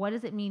 what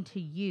does it mean to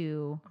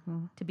you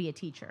to be a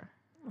teacher?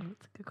 Oh,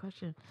 that's a good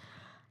question.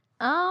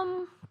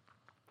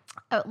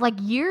 Like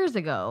years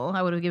ago,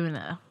 I would have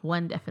given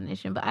one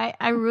definition, but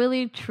I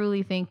really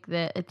truly think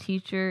that a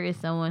teacher is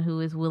someone who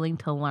is willing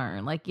to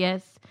learn. Like,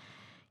 yes,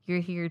 you're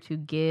here to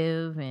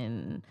give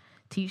and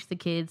teach the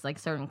kids like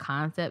certain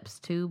concepts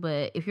too,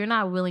 but if you're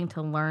not willing to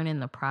learn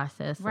in the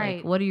process,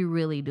 like what are you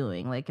really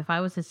doing? Like if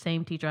I was the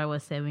same teacher I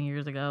was 7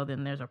 years ago,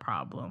 then there's a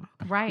problem.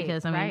 Right.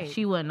 Because I mean,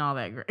 she wasn't all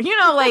that great.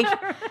 Like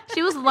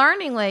she was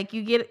learning, like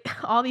you get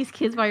all these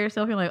kids by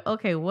yourself, you're like,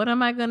 okay, what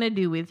am I going to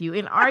do with you?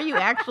 And are you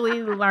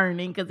actually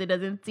learning? Because it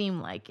doesn't seem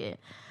like it.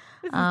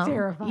 This is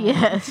terrifying.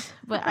 Yes.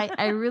 But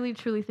I really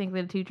truly think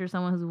that a teacher is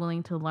someone who's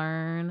willing to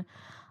learn,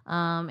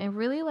 and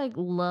really like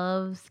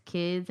loves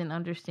kids and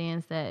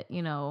understands that,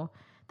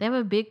 they have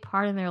a big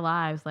part in their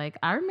lives. Like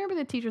I remember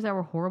the teachers that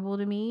were horrible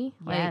to me.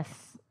 Yes.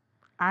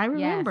 Like,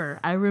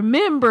 I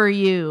remember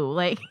you.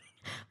 Like,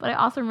 but I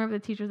also remember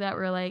the teachers that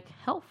were like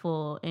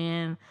helpful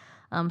and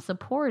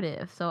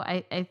supportive. So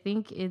I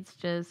think it's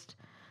just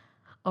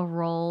a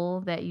role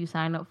that you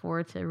sign up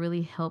for to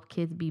really help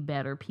kids be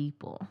better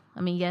people.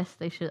 I mean, yes,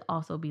 they should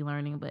also be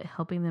learning, but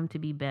helping them to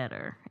be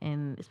better,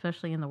 and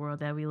especially in the world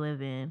that we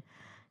live in,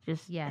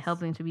 just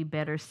helping to be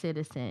better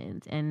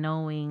citizens and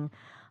knowing,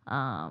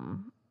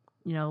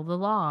 the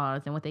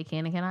laws and what they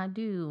can and cannot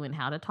do and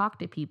how to talk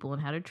to people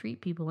and how to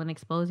treat people and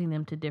exposing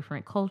them to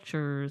different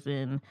cultures,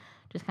 and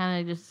just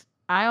kind of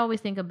I always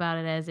think about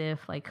it as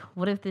if like,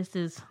 what if this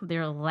is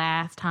their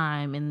last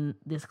time in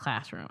this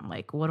classroom?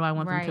 Like, what do I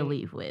want them to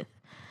leave with?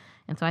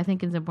 And so I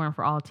think it's important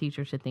for all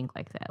teachers to think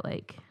like that.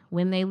 Like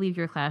when they leave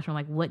your classroom,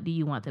 like what do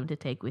you want them to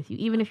take with you?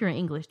 Even if you're an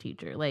English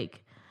teacher,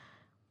 like,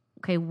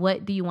 okay,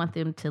 what do you want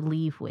them to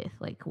leave with?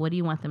 Like, what do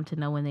you want them to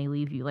know when they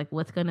leave you? Like,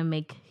 what's going to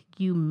make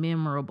you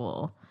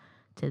memorable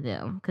to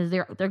them? Because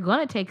they're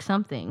going to take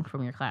something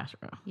from your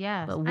classroom.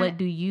 Yes. But what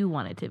do you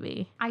want it to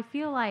be? I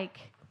feel like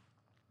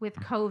with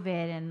COVID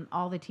and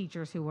all the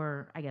teachers who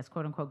were, I guess,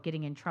 quote unquote,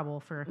 getting in trouble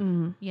for,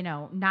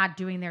 not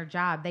doing their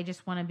job, they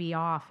just want to be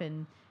off,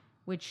 and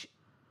which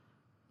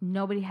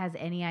nobody has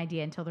any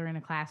idea until they're in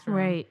a classroom.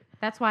 Right.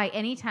 That's why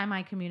anytime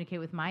I communicate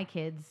with my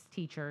kids'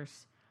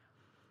 teachers,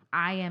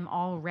 I am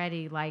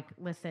already like,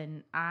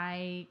 listen,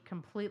 I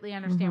completely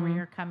understand where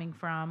you're coming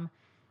from.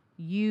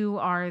 You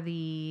are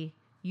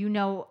you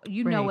know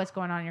what's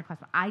going on in your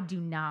classroom. I do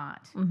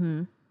not.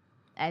 Mm-hmm.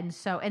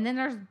 And then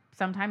there's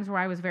sometimes where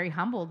I was very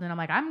humbled, and I'm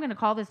like, I'm going to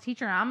call this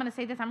teacher and I'm going to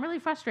say this. I'm really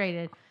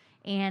frustrated.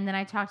 And then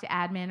I talk to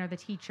admin or the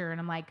teacher, and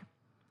I'm like,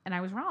 and I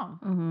was wrong.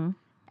 Mm-hmm.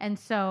 And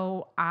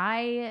so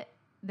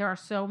there are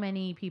so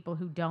many people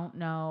who don't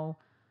know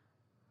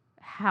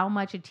how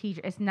much a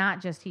teacher, it's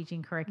not just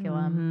teaching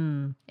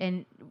curriculum.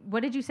 And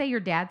what did you say your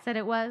dad said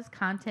it was?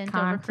 Content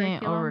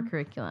over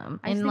curriculum.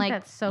 I think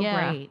that's so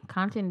great.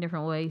 Content in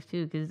different ways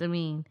too, because I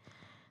mean,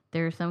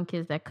 there are some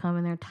kids that come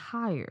and they're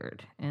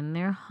tired and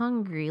they're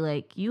hungry.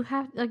 Like you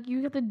have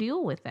to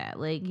deal with that.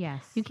 Like,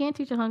 yes, you can't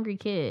teach a hungry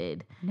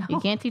kid. No. You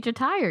can't teach a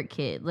tired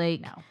kid.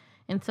 Like, no.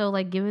 And so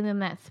like giving them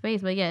that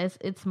space. But yeah,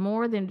 it's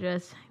more than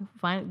just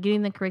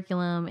getting the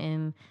curriculum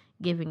and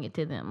giving it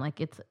to them. Like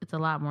it's a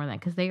lot more than that,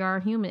 because they are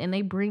human and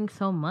they bring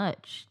so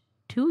much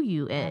to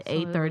you at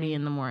 8:30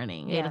 in the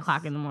morning, 8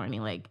 o'clock in the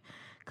morning. Like,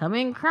 come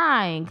in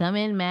crying, come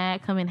in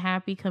mad, come in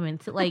happy, come in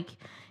like,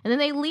 and then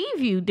they leave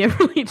you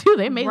differently too.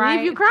 They may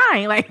leave you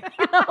crying, like,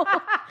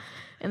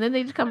 and then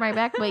they just come right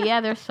back. But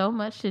yeah, there's so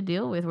much to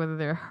deal with, whether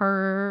they're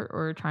hurt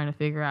or trying to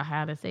figure out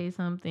how to say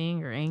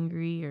something or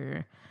angry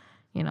or,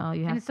 you have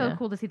and it's so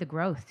cool to see the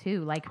growth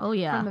too. Like,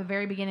 from the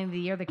very beginning of the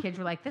year, the kids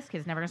were like, this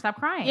kid's never gonna stop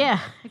crying. Yeah.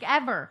 Like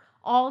ever.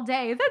 All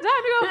day. It's time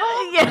to go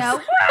home.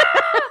 Yes.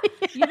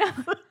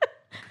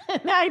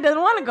 Now he doesn't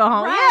want to go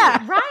home. Right,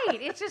 right.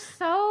 It's just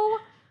so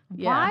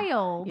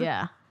wild.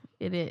 Yeah.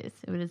 It is.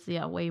 It is,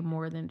 yeah, way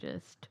more than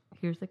just,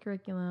 here's the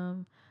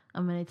curriculum,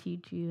 I'm going to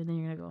teach you, and then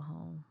you're going to go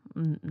home.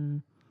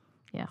 Mm-mm.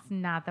 Yeah. It's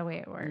not the way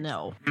it works.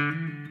 No. A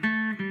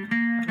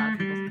lot of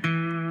people,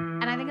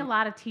 and I think a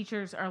lot of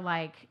teachers are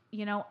like,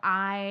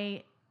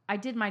 I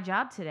did my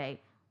job today.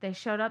 They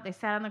showed up. They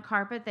sat on the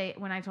carpet.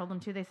 When I told them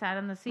to, they sat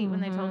on the seat.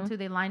 When they told them to,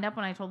 they lined up.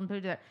 When I told them to,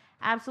 they're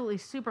absolutely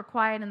super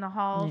quiet in the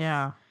halls.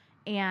 Yeah.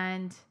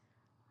 And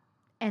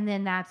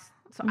then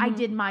so I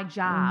did my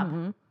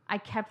job. I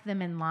kept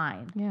them in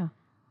line. Yeah.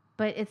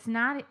 But it's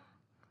not.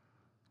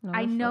 No,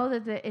 I know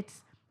that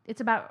it's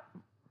about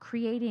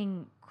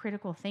creating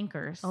critical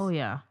thinkers. Oh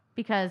yeah.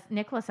 Because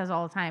Nicholas says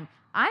all the time,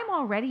 I'm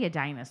already a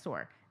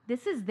dinosaur.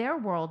 This is their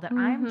world that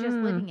I'm just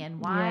living in.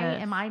 Why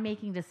am I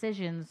making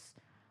decisions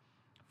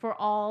for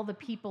all the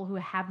people who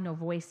have no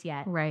voice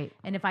yet? Right.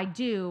 And if I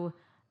do,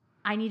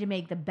 I need to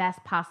make the best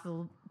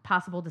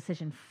possible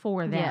decision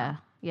for them. Yeah.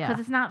 Yeah.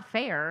 Because it's not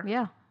fair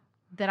Yeah.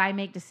 that I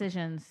make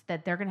decisions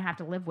that they're going to have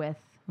to live with,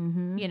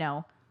 and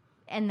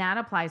that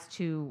applies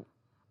to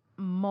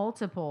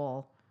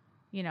multiple,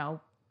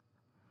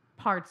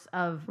 parts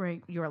of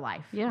your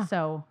life. Yeah.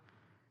 So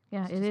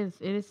yeah, it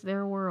is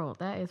their world.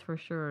 That is for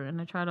sure. And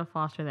I try to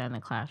foster that in the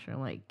classroom.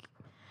 Like,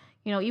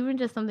 even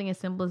just something as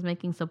simple as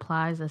making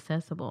supplies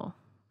accessible.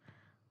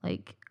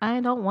 Like,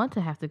 I don't want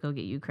to have to go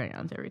get you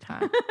crayons every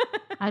time.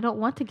 I don't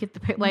want to get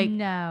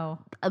no.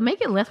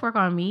 Make it less work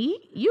on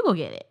me. You go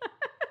get it.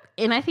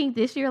 And I think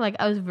this year,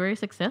 I was very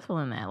successful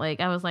in that. Like,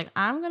 I was like,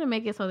 I'm going to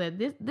make it so that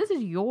this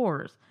is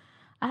yours.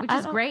 Which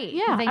is great.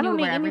 Yeah. They knew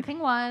where everything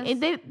was.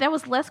 There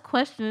was less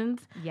questions.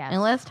 Yes.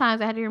 And less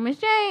times I had to hear Miss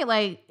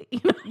Jane.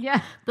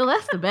 Yeah. The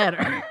less the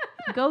better.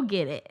 Go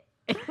get it.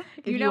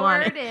 You know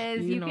where it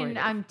is. You can.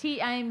 I'm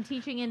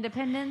teaching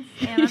independence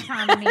and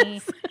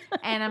autonomy,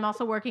 and I'm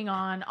also working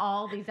on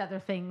all these other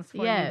things for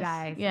you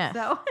guys. Yes.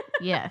 So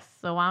yes.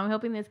 So while I'm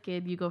helping this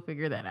kid, you go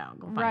figure that out.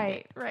 Go find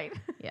it. Right.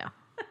 Yeah.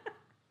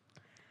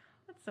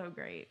 That's so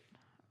great.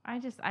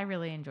 I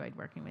really enjoyed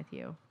working with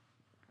you.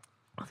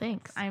 Well,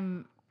 thanks.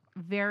 I'm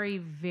very,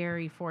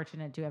 very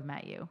fortunate to have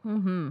met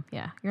you.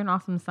 Yeah. You're an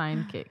awesome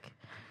sidekick.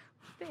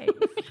 Thanks.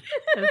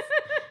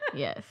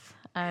 Yes.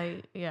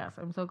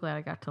 I'm so glad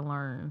I got to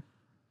learn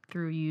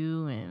through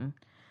you and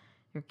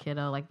your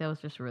kiddo. That was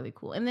just really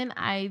cool. And then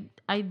I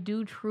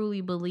do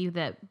truly believe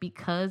that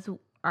because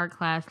our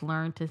class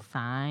learned to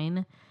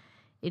sign,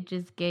 it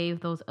just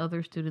gave those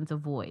other students a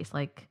voice.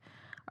 Like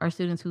our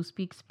students who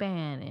speak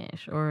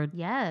Spanish or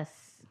yes,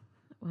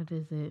 what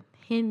is it?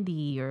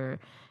 Hindi or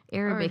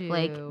Arabic.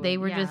 Urdu, They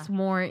were just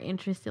more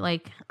interested.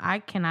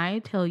 Can I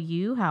tell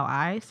you how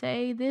I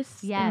say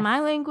this in my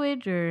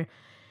language, or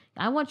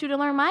I want you to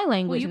learn my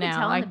language. Well, you now. can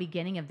tell in the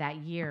beginning of that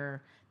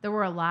year, there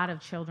were a lot of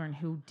children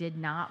who did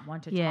not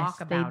want to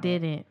talk about it. They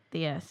didn't.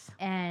 Yes.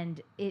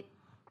 And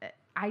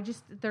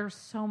there's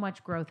so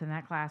much growth in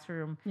that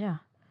classroom. Yeah.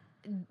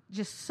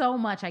 Just so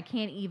much. I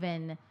can't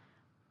even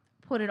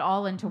put it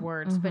all into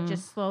words, but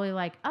just slowly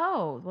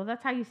oh, well,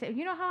 that's how you say it.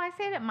 You know how I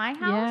say it at my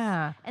house?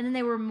 Yeah. And then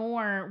they were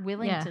more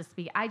willing to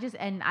speak.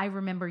 And I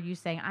remember you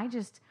saying, I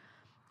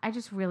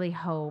just really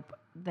hope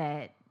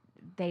that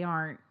they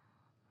aren't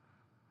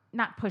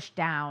not pushed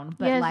down,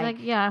 but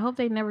I hope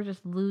they never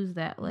just lose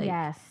that.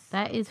 Yes.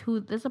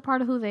 That's a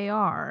part of who they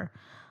are.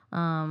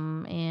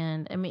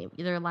 And I mean,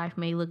 their life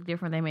may look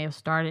different. They may have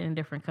started in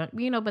different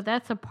countries, but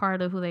that's a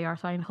part of who they are.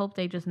 So I hope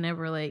they just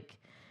never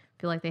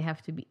feel like they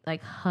have to be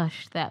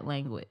hush that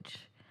language.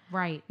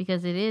 Right.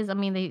 Because it is, I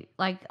mean,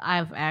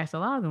 I've asked a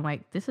lot of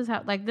them, this is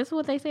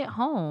what they say at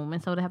home.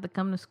 And so to have to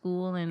come to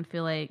school and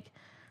feel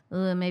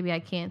maybe I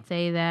can't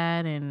say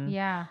that. And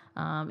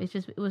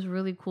it was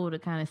really cool to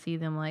kind of see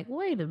them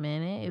wait a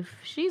minute, if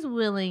she's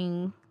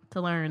willing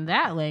to learn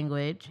that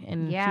language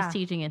and she's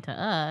teaching it to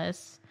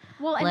us.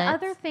 Well, and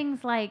other things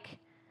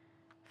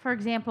for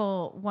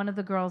example, one of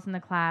the girls in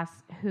the class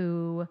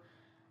who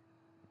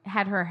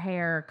had her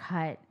hair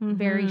cut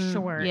very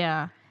short.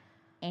 Yeah.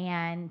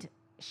 And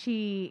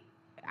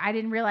I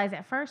didn't realize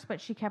at first,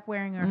 but she kept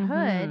wearing her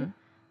hood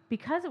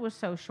because it was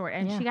so short.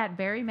 And she got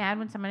very mad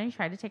when somebody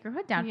tried to take her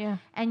hood down. Yeah.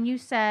 And you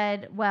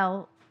said,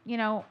 well,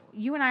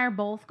 you and I are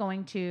both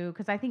going to,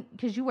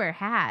 because you wear a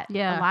hat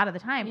a lot of the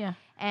time. Yeah.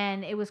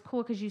 And it was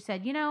cool because you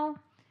said,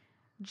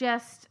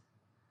 just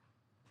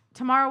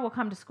tomorrow we'll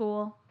come to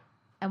school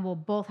and we'll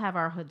both have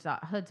our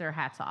hoods or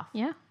hats off.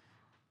 Yeah.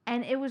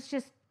 And it was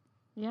just,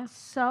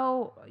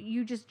 so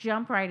you just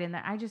jump right in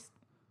there.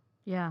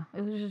 Yeah,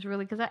 it was just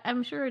really, because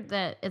I'm sure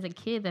that as a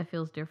kid that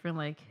feels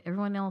different.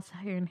 Everyone else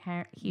here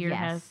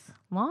has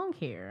long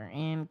hair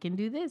and can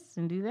do this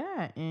and do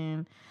that,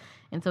 and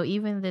so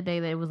even the day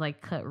that it was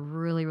cut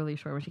really, really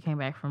short when she came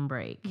back from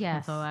break.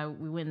 Yes. So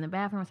we went in the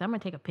bathroom. I said, I'm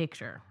gonna take a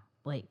picture.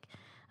 I'm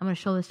gonna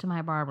show this to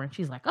my barber, and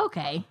she's like,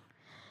 okay.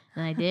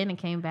 And I did, and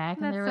came back,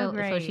 and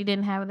so she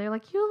didn't have it. They're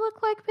like, you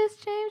look like Miss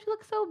James. You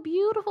look so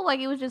beautiful.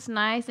 It was just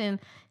nice. And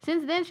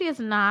since then, she has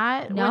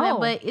not. No.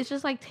 But it's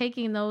just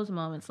taking those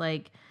moments,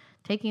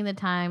 taking the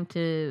time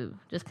to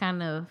just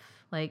kind of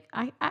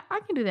I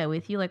can do that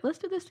with you. Let's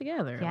do this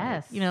together.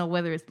 Yes.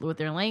 Whether it's with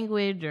their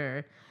language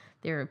or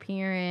their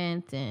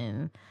appearance,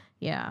 and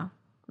Yeah.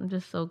 I'm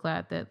just so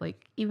glad that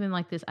like even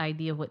like this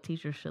idea of what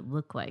teachers should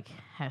look like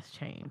has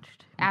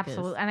changed.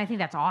 Absolutely. And I think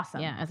that's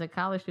awesome. Yeah, as a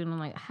college student, I'm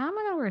like, how am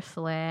I gonna wear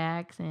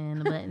slacks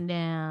and a button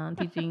down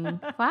teaching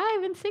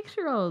 5 and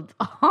 6-year-olds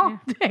all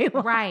day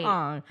long?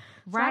 Right.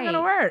 It's not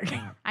gonna work.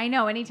 I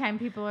know. Anytime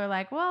people are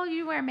like, well,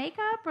 you wear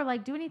makeup or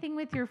like do anything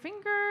with your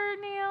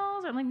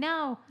fingernails, I'm like,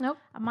 no. Nope.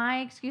 My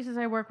excuse is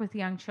I work with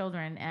young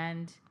children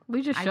and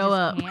We just I show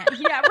up. can't.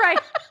 Yeah, right.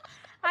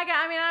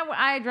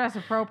 I dress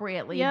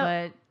appropriately,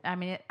 Yep. but I'm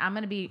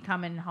going to be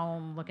coming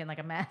home looking like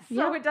a mess. So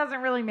Yep. it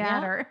doesn't really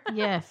matter. Yep.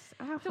 Yes,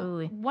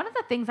 absolutely. So one of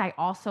the things I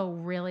also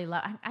really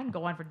love, I can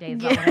go on for days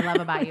about what I love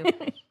about you,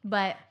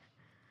 but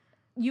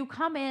you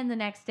come in the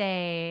next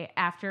day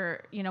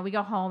after, we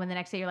go home and the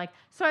next day you're like,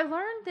 so I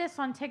learned this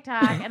on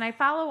TikTok and I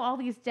follow all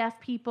these deaf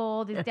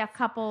people, these deaf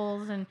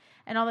couples and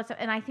all that stuff.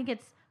 And I think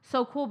it's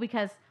so cool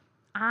because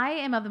I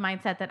am of the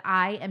mindset that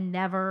I am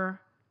never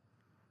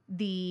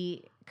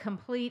the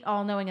complete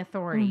all-knowing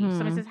authority. Mm-hmm.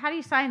 Somebody says, how do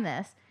you sign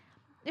this?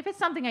 If it's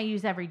something I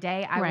use every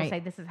day, I will Right. say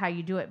this is how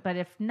you do it. But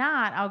if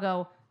not, I'll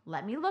go,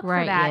 let me look for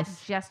Right, that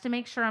yes. just to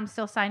make sure I'm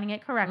still signing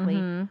it correctly.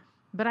 Mhm.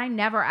 But I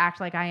never act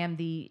like I am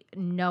the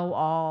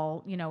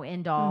know-all,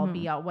 end-all,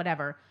 be-all,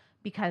 whatever,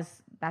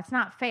 because that's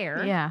not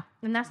fair. Yeah.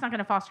 And that's not going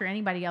to foster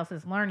anybody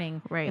else's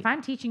learning. Right. If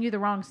I'm teaching you the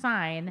wrong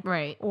sign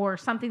Right. or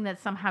something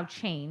that's somehow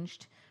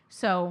changed.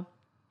 So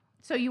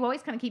you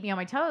always kind of keep me on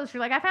my toes.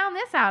 You're like, I found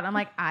this out. I'm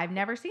like, I've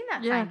never seen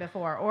that sign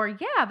before. Or,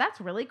 yeah, that's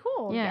really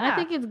cool. Yeah, and I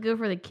think it's good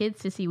for the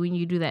kids to see when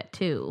you do that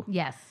too.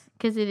 Yes.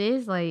 Because it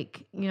is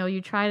like, you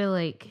try to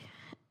like,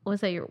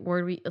 what's that your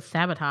word?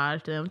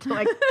 Sabotage them to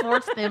like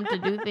force them to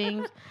do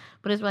things.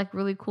 But it's like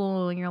really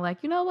cool. And you're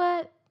like, you know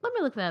what? Let me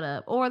look that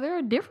up. Or there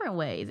are different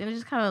ways. And it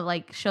just kind of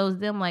like shows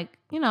them like,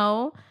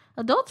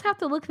 adults have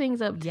to look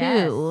things up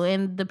Yes. too.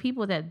 And the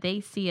people that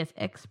they see as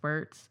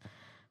experts,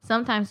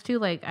 sometimes too,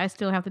 like I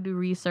still have to do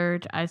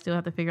research. I still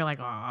have to figure like,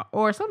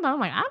 or sometimes I'm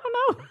like, I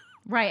don't know.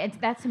 Right.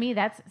 And to me,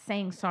 that's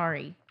saying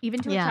sorry, even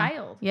to a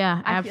child.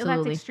 Yeah, I absolutely.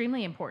 feel that's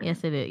extremely important.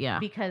 Yes, it is. Yeah.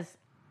 Because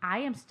I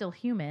am still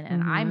human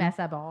and I mess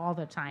up all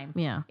the time.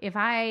 Yeah. If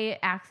I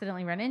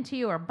accidentally run into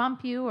you or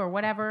bump you or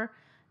whatever,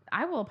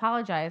 I will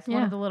apologize. One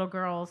Yeah. of the little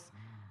girls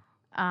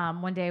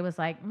one day was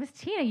like, Miss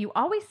Tina, you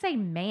always say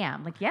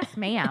ma'am. Like, yes,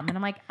 ma'am. And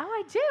I'm like, oh,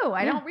 I do.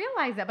 I don't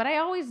realize that, but I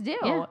always do.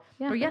 Yeah,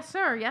 yeah. Or yes,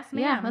 sir. Yes,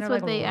 ma'am. Yeah, And that's they're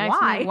what like, they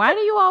why? actually. Why do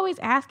you always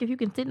ask if you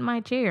can sit in my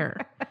chair?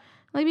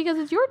 Like, because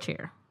it's your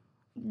chair.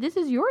 This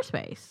is your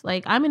space.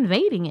 Like, I'm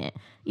invading it,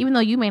 even though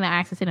you may not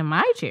ask to sit in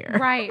my chair.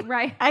 Right,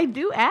 right. I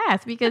do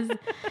ask because,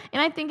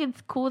 and I think it's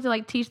cool to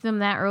like teach them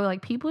that early.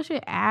 Like, people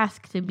should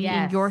ask to be in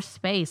Yes. your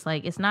space.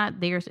 Like, it's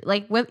not theirs.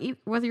 Like,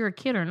 whether you're a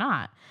kid or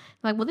not.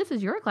 Like, well, this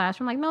is your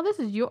classroom. Like, no, this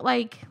is your.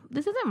 Like,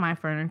 this isn't my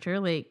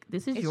furniture. Like,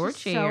 this is It's your just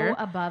chair.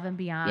 so above and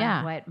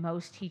beyond what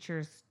most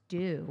teachers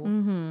do.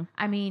 Mm-hmm.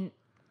 I mean,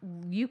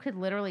 you could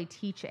literally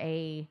teach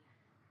an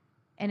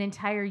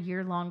entire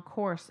year-long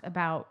course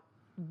about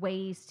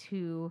ways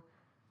to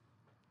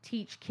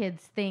teach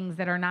kids things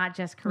that are not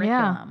just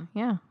curriculum.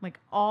 Yeah. Like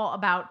all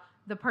about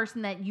the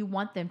person that you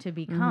want them to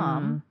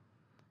become.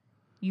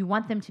 You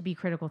want them to be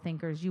critical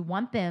thinkers. You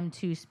want them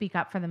to speak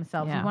up for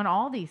themselves. Yeah. You want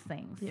all these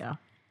things. Yeah.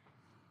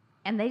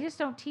 And they just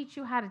don't teach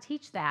you how to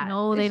teach that.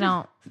 No, they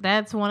don't.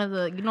 That's one of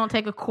the, you don't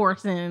take a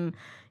course and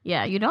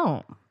you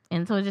don't.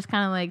 And so just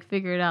kind of like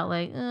figure it out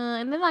like,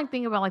 and then like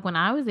think about like when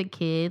I was a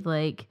kid,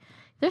 like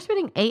they're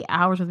spending 8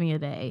 hours with me a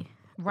day.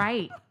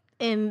 Right.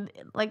 And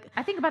like,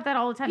 I think about that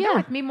all the time. Yeah. They're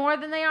with me more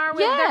than they are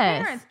with their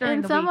parents during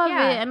and the some week. of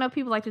it, I know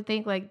people like to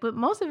think like, but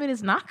most of it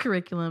is not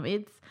curriculum.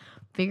 It's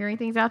figuring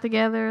things out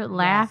together,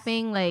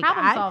 laughing, like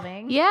Problem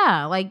solving.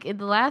 Yeah, like in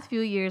the last few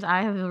years,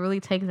 I have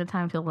really taken the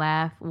time to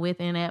laugh with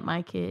and at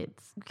my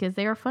kids because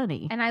they are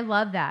funny. And I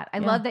love that. I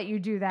love that you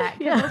do that.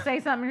 Yeah. They'll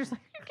say something, you're just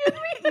like, you kidding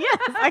me?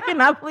 Yes, I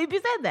cannot believe you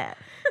said that.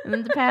 And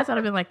in the past, I'd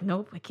have been like,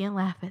 nope, I can't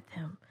laugh at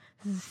them.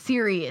 This is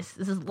serious.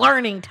 This is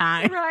learning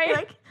time. Right.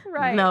 Like,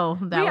 right. No,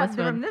 that we was have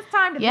fun. from this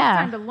time to this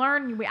time to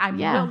learn. I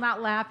will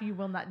not laugh. You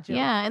will not joke.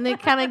 Yeah, and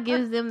it kind of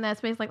gives them that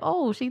space like,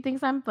 oh, she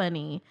thinks I'm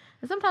funny.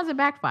 And sometimes it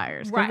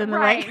backfires. 'Cause Right. then they're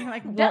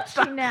Like, won't does she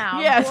stop. now?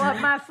 Yes. Pull up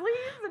my sleeves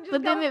and just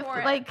But then go it's for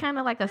it. like kind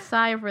of like a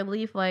sigh of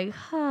relief, like,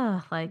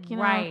 like, you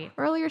know, Right.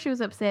 earlier she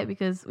was upset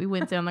because we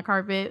went down the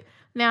carpet.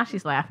 Now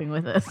she's laughing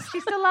with us.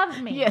 She still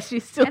loves me. Yes, she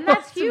still And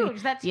that's loves me.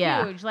 huge. That's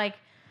Yeah. huge. Like,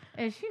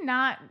 is she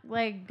not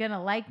like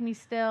gonna like me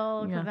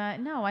still? Because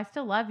no, I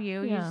still love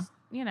you. Yeah. You just,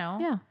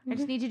 Yeah. I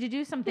just need you to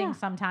do some things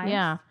sometimes.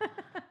 Yeah.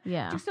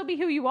 Yeah. To still be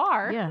who you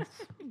are. Yes.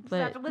 You just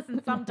have to listen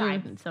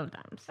sometimes.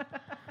 Sometimes.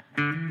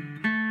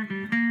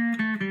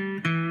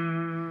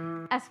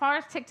 As far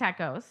as TikTok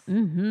goes,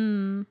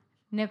 Mm-hmm.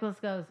 Nicholas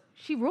goes,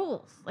 she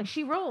rules. Like,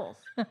 she rules.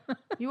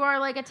 You are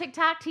like a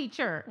TikTok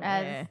teacher,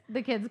 as Yeah.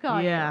 the kids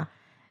call Yeah. you.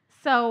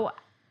 So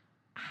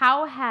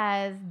how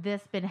has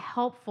this been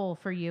helpful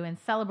for you in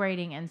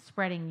celebrating and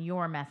spreading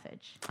your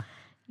message?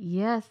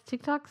 Yes,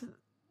 TikTok's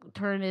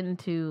turned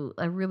into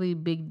a really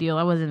big deal.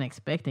 I wasn't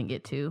expecting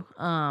it to.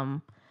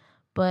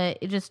 But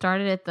it just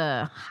started at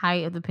the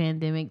height of the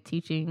pandemic,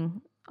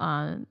 teaching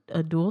on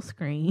a dual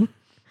screen.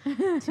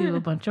 to a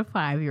bunch of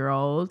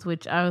 5-year-olds,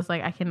 which I was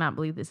like, I cannot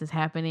believe this is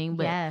happening.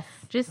 But Yes.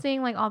 just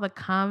seeing like all the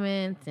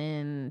comments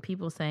and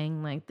people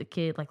saying like the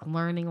kid like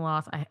learning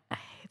loss. I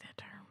hate that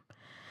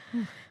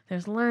term.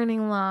 There's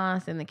learning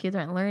loss and the kids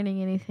aren't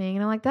learning anything.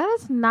 And I'm like, that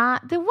is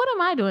not, then what am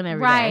I doing every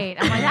day? Right.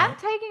 I'm like, I'm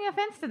taking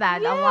offense to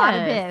that a lot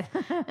of it.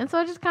 And so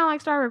I just kind of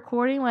like started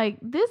recording, like,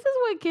 this is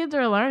what kids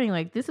are learning.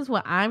 Like, this is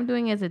what I'm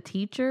doing as a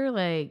teacher.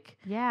 Like,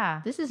 Yeah.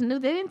 this is new.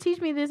 They didn't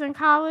teach me this in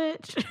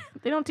college.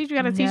 They don't teach you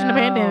how to teach in the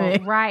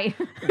pandemic. Right.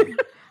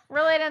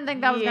 Really didn't think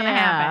that was going to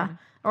happen.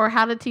 Or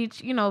how to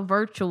teach,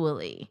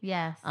 virtually.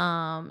 Yes.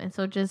 And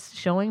so just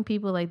showing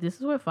people like this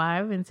is what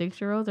 5 and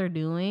 6-year-olds are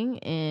doing,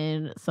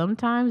 and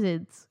sometimes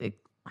it's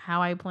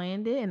how I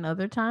planned it, and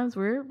other times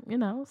we're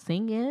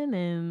singing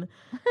and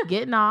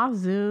getting off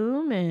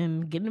Zoom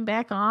and getting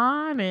back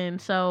on,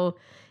 and so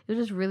it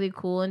was just really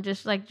cool, and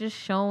just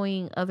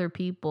showing other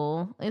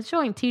people, it's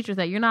showing teachers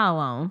that you're not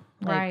alone.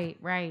 Like,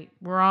 right.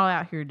 We're all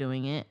out here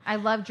doing it. I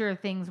loved your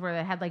things where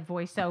they had like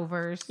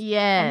voiceovers.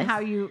 Yes.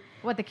 And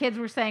what the kids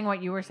were saying,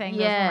 what you were saying.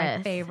 Those were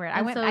my favorite.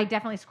 And I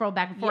definitely scrolled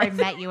back before I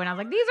met you, and I was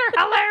like, these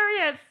are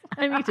hilarious.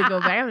 I need to go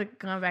back. I haven't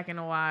gone back in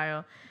a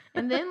while.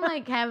 And then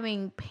like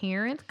having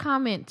parents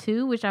comment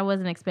too, which I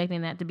wasn't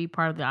expecting that to be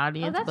part of the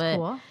audience. Oh, that's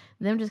cool.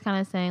 Them just kind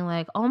of saying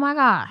like, oh my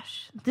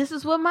gosh, this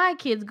is what my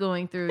kid's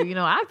going through.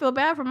 I feel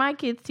bad for my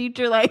kid's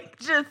teacher. Like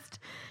just,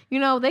 they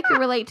can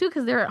relate too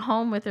because they're at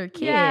home with their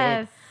kid.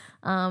 Yes.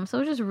 So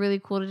it's just really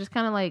cool to just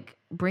kind of like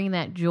bring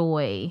that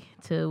joy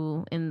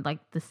to, and like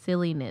the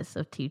silliness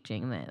of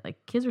teaching, that like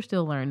kids are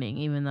still learning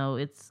even though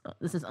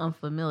this is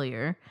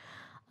unfamiliar.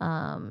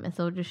 And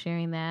so just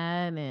sharing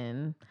that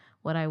and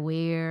what I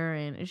wear,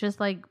 and it's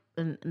just like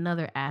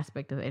another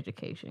aspect of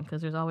education,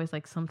 because there's always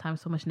like sometimes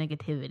so much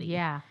negativity.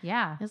 Yeah.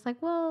 It's like,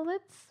 well,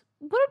 what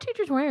are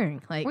teachers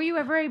wearing? Like, were you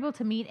ever able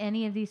to meet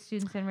any of these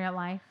students in real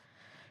life?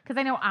 Because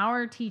I know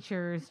our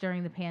teachers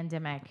during the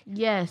pandemic.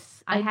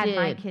 Yes, I had did.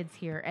 my kids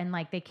here, and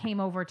like they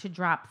came over to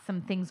drop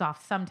some things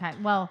off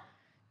sometime. Well,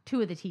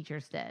 2 of the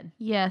teachers did.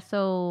 Yeah,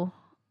 so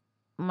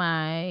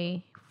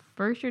my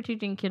first year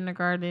teaching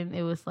kindergarten,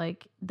 it was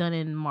like done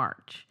in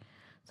March.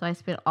 So I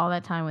spent all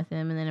that time with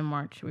them, and then in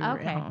March we were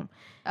at home.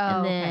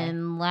 And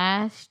then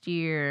last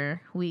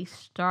year we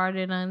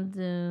started on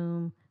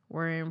Zoom,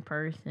 we're in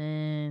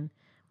person,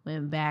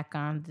 went back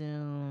on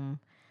Zoom.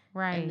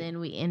 Right. And then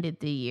we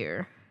ended the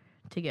year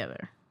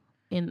together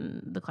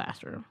in the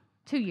classroom.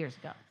 2 years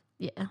ago.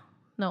 Yeah.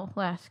 No,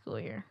 last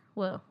school year.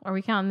 Well, are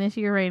we counting this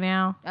year right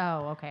now?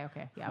 Oh, okay.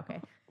 Yeah,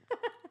 okay.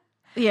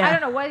 Yeah. I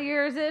don't know. What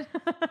year is it?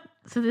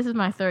 So this is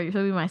my 3rd year. So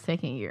it'll be my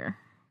 2nd year.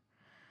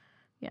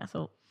 Yeah,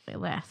 so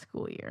last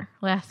school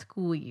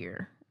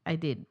year, I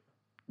did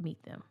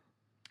meet them.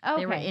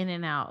 Okay. They were in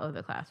and out of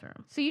the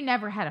classroom. So you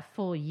never had a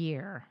full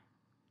year?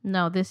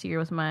 No, this year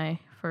was my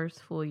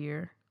first full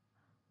year.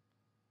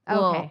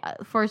 Okay. Well,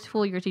 first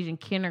full year teaching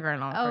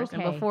kindergarten on person.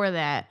 Okay. Before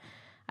that,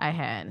 I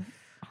had,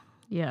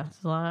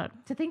 it's a lot.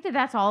 To think that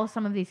that's all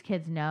some of these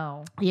kids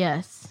know.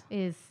 Yes.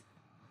 Is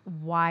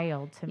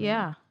wild to me.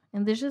 Yeah.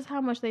 And this is how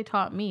much they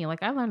taught me.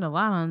 Like, I learned a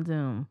lot on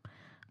Zoom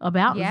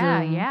about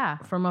Zoom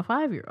from a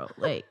 5-year-old.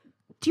 Like,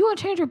 do you want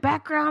to change your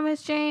background,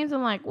 Miss James?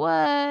 I'm like,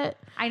 what?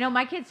 I know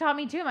my kids taught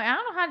me too. I'm like, I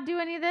don't know how to do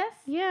any of this.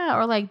 Yeah,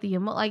 or like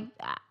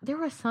there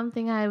was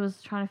something I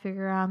was trying to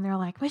figure out, and they're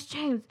like, Miss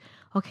James,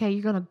 okay,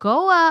 you're gonna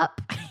go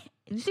up.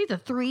 You see the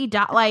 3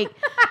 dot, like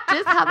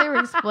just how they were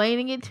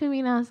explaining it to me,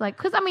 and I was like,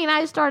 because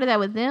I started that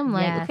with them,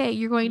 like, okay,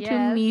 you're going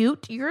to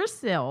mute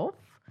yourself,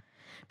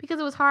 because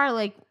it was hard,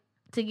 like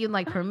to give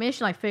like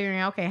permission, like figuring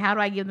out, okay, how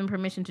do I give them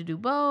permission to do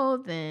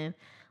both, and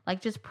like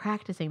just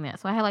practicing that.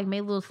 So I had like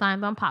made little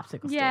signs on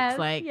popsicle sticks,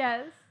 like,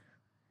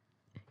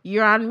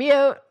 you're on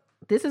mute.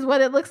 This is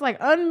what it looks like.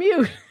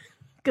 Unmute.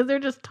 Because they're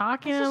just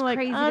talking. It's just like,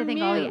 crazy unmute. to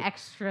think all the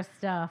extra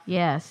stuff.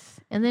 Yes.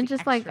 And then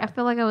just like, extra. I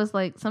feel like I was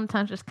like,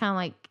 sometimes just kind of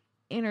like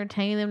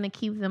entertaining them to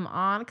keep them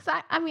on. Because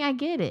I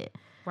get it.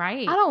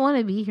 Right. I don't want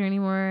to be here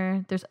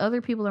anymore. There's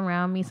other people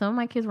around me. Some of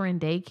my kids were in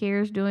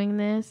daycares doing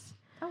this.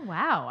 Oh,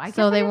 wow.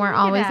 So they weren't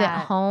always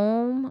at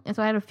home. And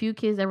so I had a few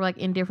kids that were like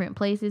in different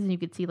places, and you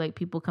could see like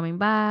people coming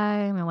by,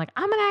 and they're like,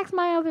 I'm going to ask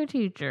my other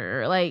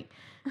teacher. Like,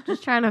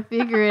 just trying to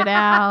figure it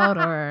out.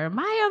 Or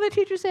my other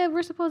teacher said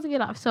we're supposed to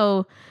get off.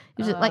 So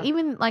it's just like,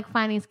 even like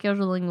finding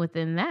scheduling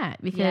within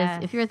that,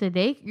 because if you're at the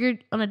day, you're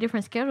on a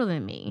different schedule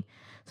than me.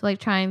 So like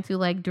trying to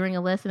like during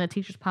a lesson, a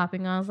teacher's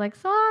popping on, I was like,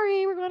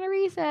 sorry, we're going to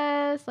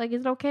recess. Like,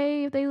 is it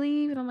okay if they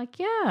leave? And I'm like,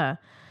 yeah.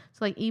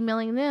 So like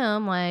emailing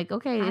them like,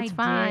 okay, it's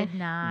fine. I did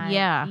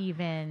not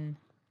even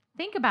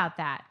think about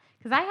that,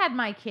 because I had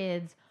my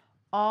kids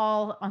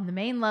all on the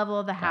main level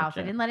of the house.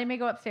 I didn't let anybody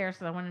go upstairs,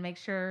 so I wanted to make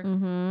sure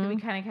that we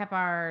kind of kept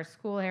our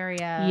school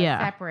area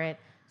separate.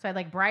 So I had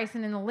like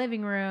Bryson in the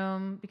living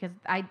room, because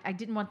I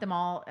didn't want them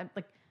all,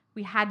 like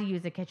we had to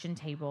use a kitchen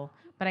table,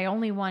 but I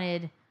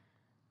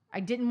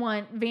didn't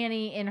want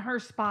Vanny in her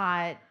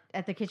spot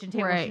at the kitchen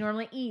table where she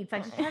normally eats. I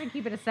just try to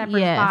keep it as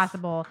separate as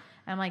possible.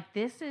 And I'm like,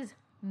 this is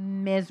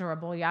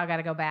miserable. Y'all got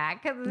to go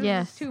back, because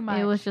this is too much.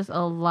 It was just a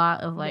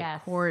lot of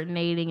like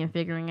coordinating and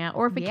figuring out.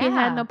 Or if a kid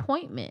had an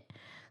appointment,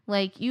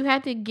 Like, you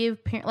had to give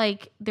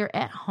like, they're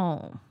at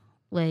home.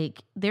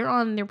 Like, they're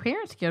on their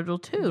parents' schedule,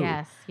 too.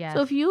 Yes.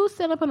 So if you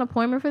set up an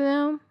appointment for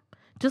them,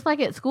 just like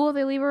at school, if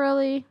they leave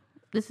early,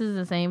 this is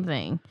the same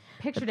thing.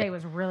 Picture day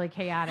was really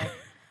chaotic.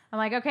 I'm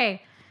like,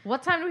 okay,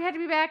 what time do we have to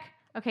be back?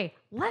 Okay,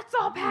 let's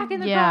all pack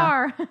in the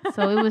car.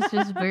 So it was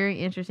just very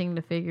interesting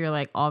to figure,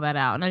 like, all that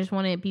out. And I just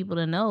wanted people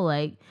to know,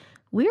 like,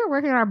 we were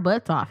working our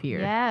butts off here.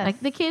 Yes.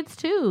 Like, the kids,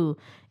 too.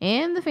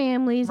 And the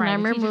families. Right, And I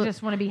remember, teachers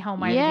just want to be home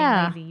while you're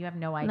being lazy. You have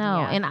no idea. No,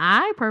 and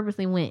I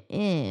purposely went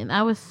in.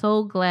 I was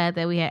so glad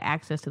that we had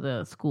access to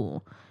the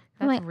school.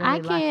 I'm That's like, really I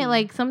can't, lucky.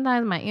 like,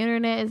 sometimes my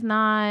internet is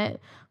not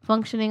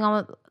functioning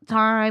all the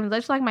time.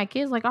 That's like my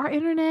kids, like, our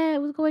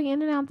internet was going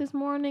in and out this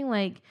morning.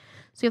 Like,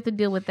 so you have to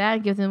deal with that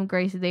and give them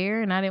grace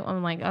there. And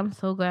I'm like, I'm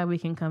so glad we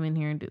can come in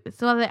here and do this.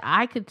 So that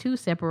I could, too,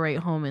 separate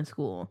home and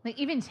school. Like,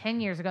 even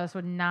 10 years ago, this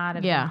would not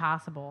have been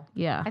possible.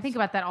 Yeah. I think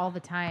about that all the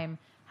time,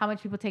 how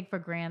much people take for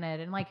granted.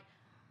 And, like,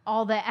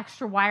 all the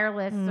extra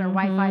wireless or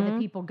Wi-Fi that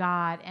people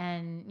got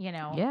and, you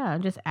know. Yeah,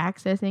 just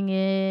accessing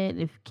it.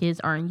 If kids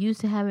aren't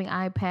used to having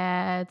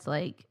iPads,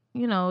 like,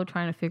 you know,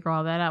 trying to figure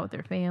all that out with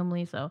their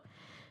family. So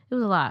it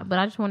was a lot. But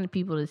I just wanted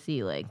people to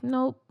see, like,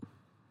 nope,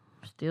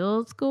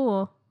 still at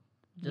school.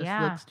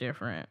 Just looks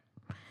different.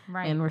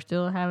 Right. And we're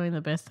still having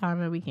the best time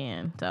that we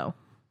can. So,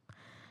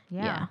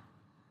 yeah.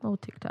 Little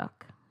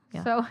TikTok.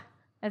 Yeah. So,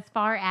 as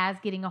far as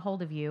getting a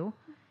hold of you,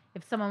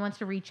 if someone wants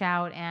to reach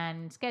out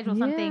and schedule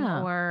something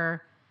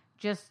or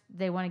just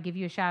they want to give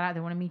you a shout out, they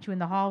want to meet you in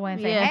the hallway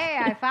and say, hey,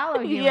 I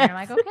followed you. And you're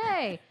like,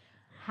 okay.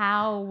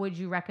 How would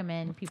you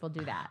recommend people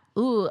do that?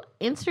 Ooh,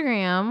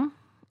 Instagram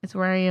is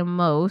where I am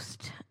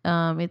most.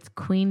 It's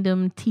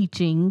Queendom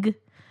Teaching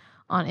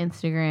on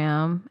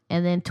Instagram.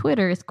 And then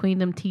Twitter is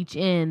Queendom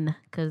Teachin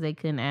because they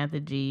couldn't add the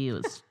G. It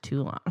was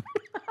too long.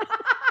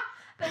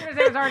 It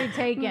was already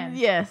taken.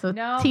 Yeah, so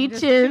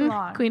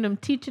Teachin, Queendom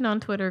Teachin on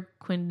Twitter,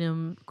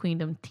 Queendom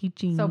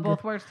Teaching. So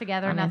both words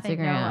together, on nothing,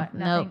 Instagram.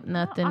 Nope,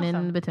 nothing awesome.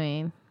 in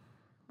between.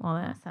 All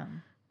that.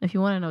 Awesome. If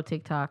you want to know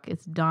TikTok,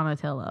 it's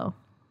Donatello.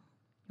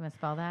 You want to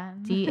spell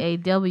that?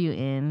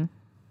 DAWNAHTELLOH.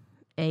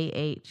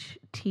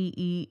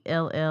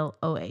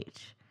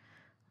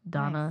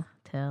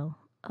 Donatello.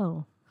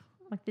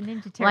 Like the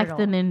Ninja Turtle. Like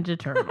the Ninja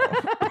Turtle.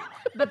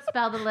 But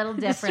spelled a little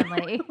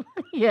differently.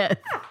 Yes.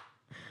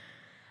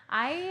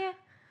 I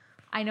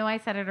know I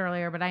said it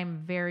earlier, but I'm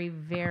very,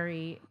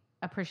 very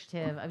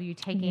appreciative of you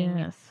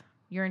taking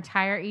your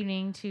entire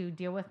evening to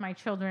deal with my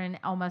children,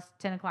 almost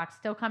 10 o'clock,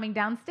 still coming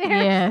downstairs.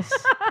 Yes.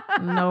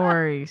 No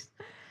worries.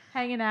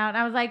 Hanging out. And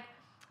I was like,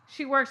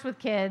 she works with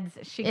kids.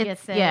 She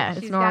gets it. Yeah,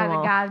 She's it's got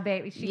normal. a god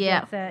baby. She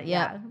gets it.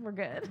 Yeah, Yep. we're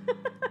good.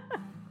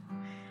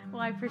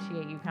 Well, I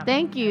appreciate you coming.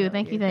 Thank you. I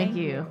Thank really you. do. Thank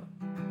you.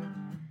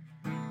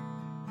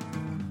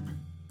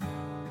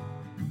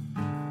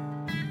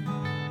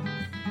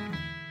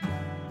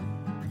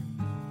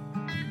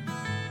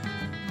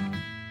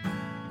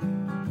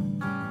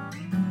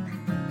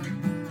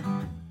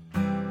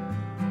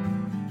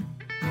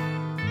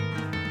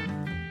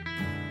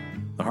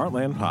 The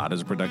Heartland Pod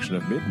is a production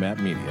of Mid-Map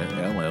Media,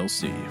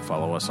 LLC.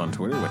 Follow us on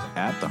Twitter with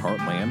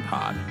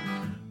 @TheHeartlandPod.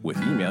 With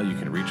email, you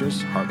can reach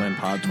us,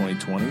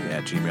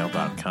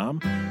 heartlandpod2020@gmail.com,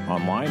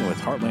 online with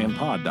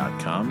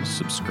heartlandpod.com.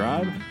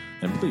 Subscribe,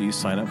 and please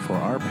sign up for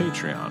our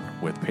Patreon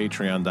with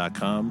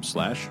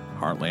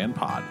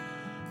patreon.com/heartlandpod.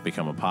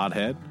 Become a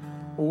podhead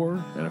or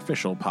an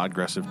official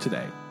Podgressive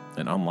today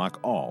and unlock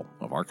all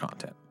of our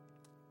content.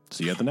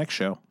 See you at the next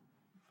show.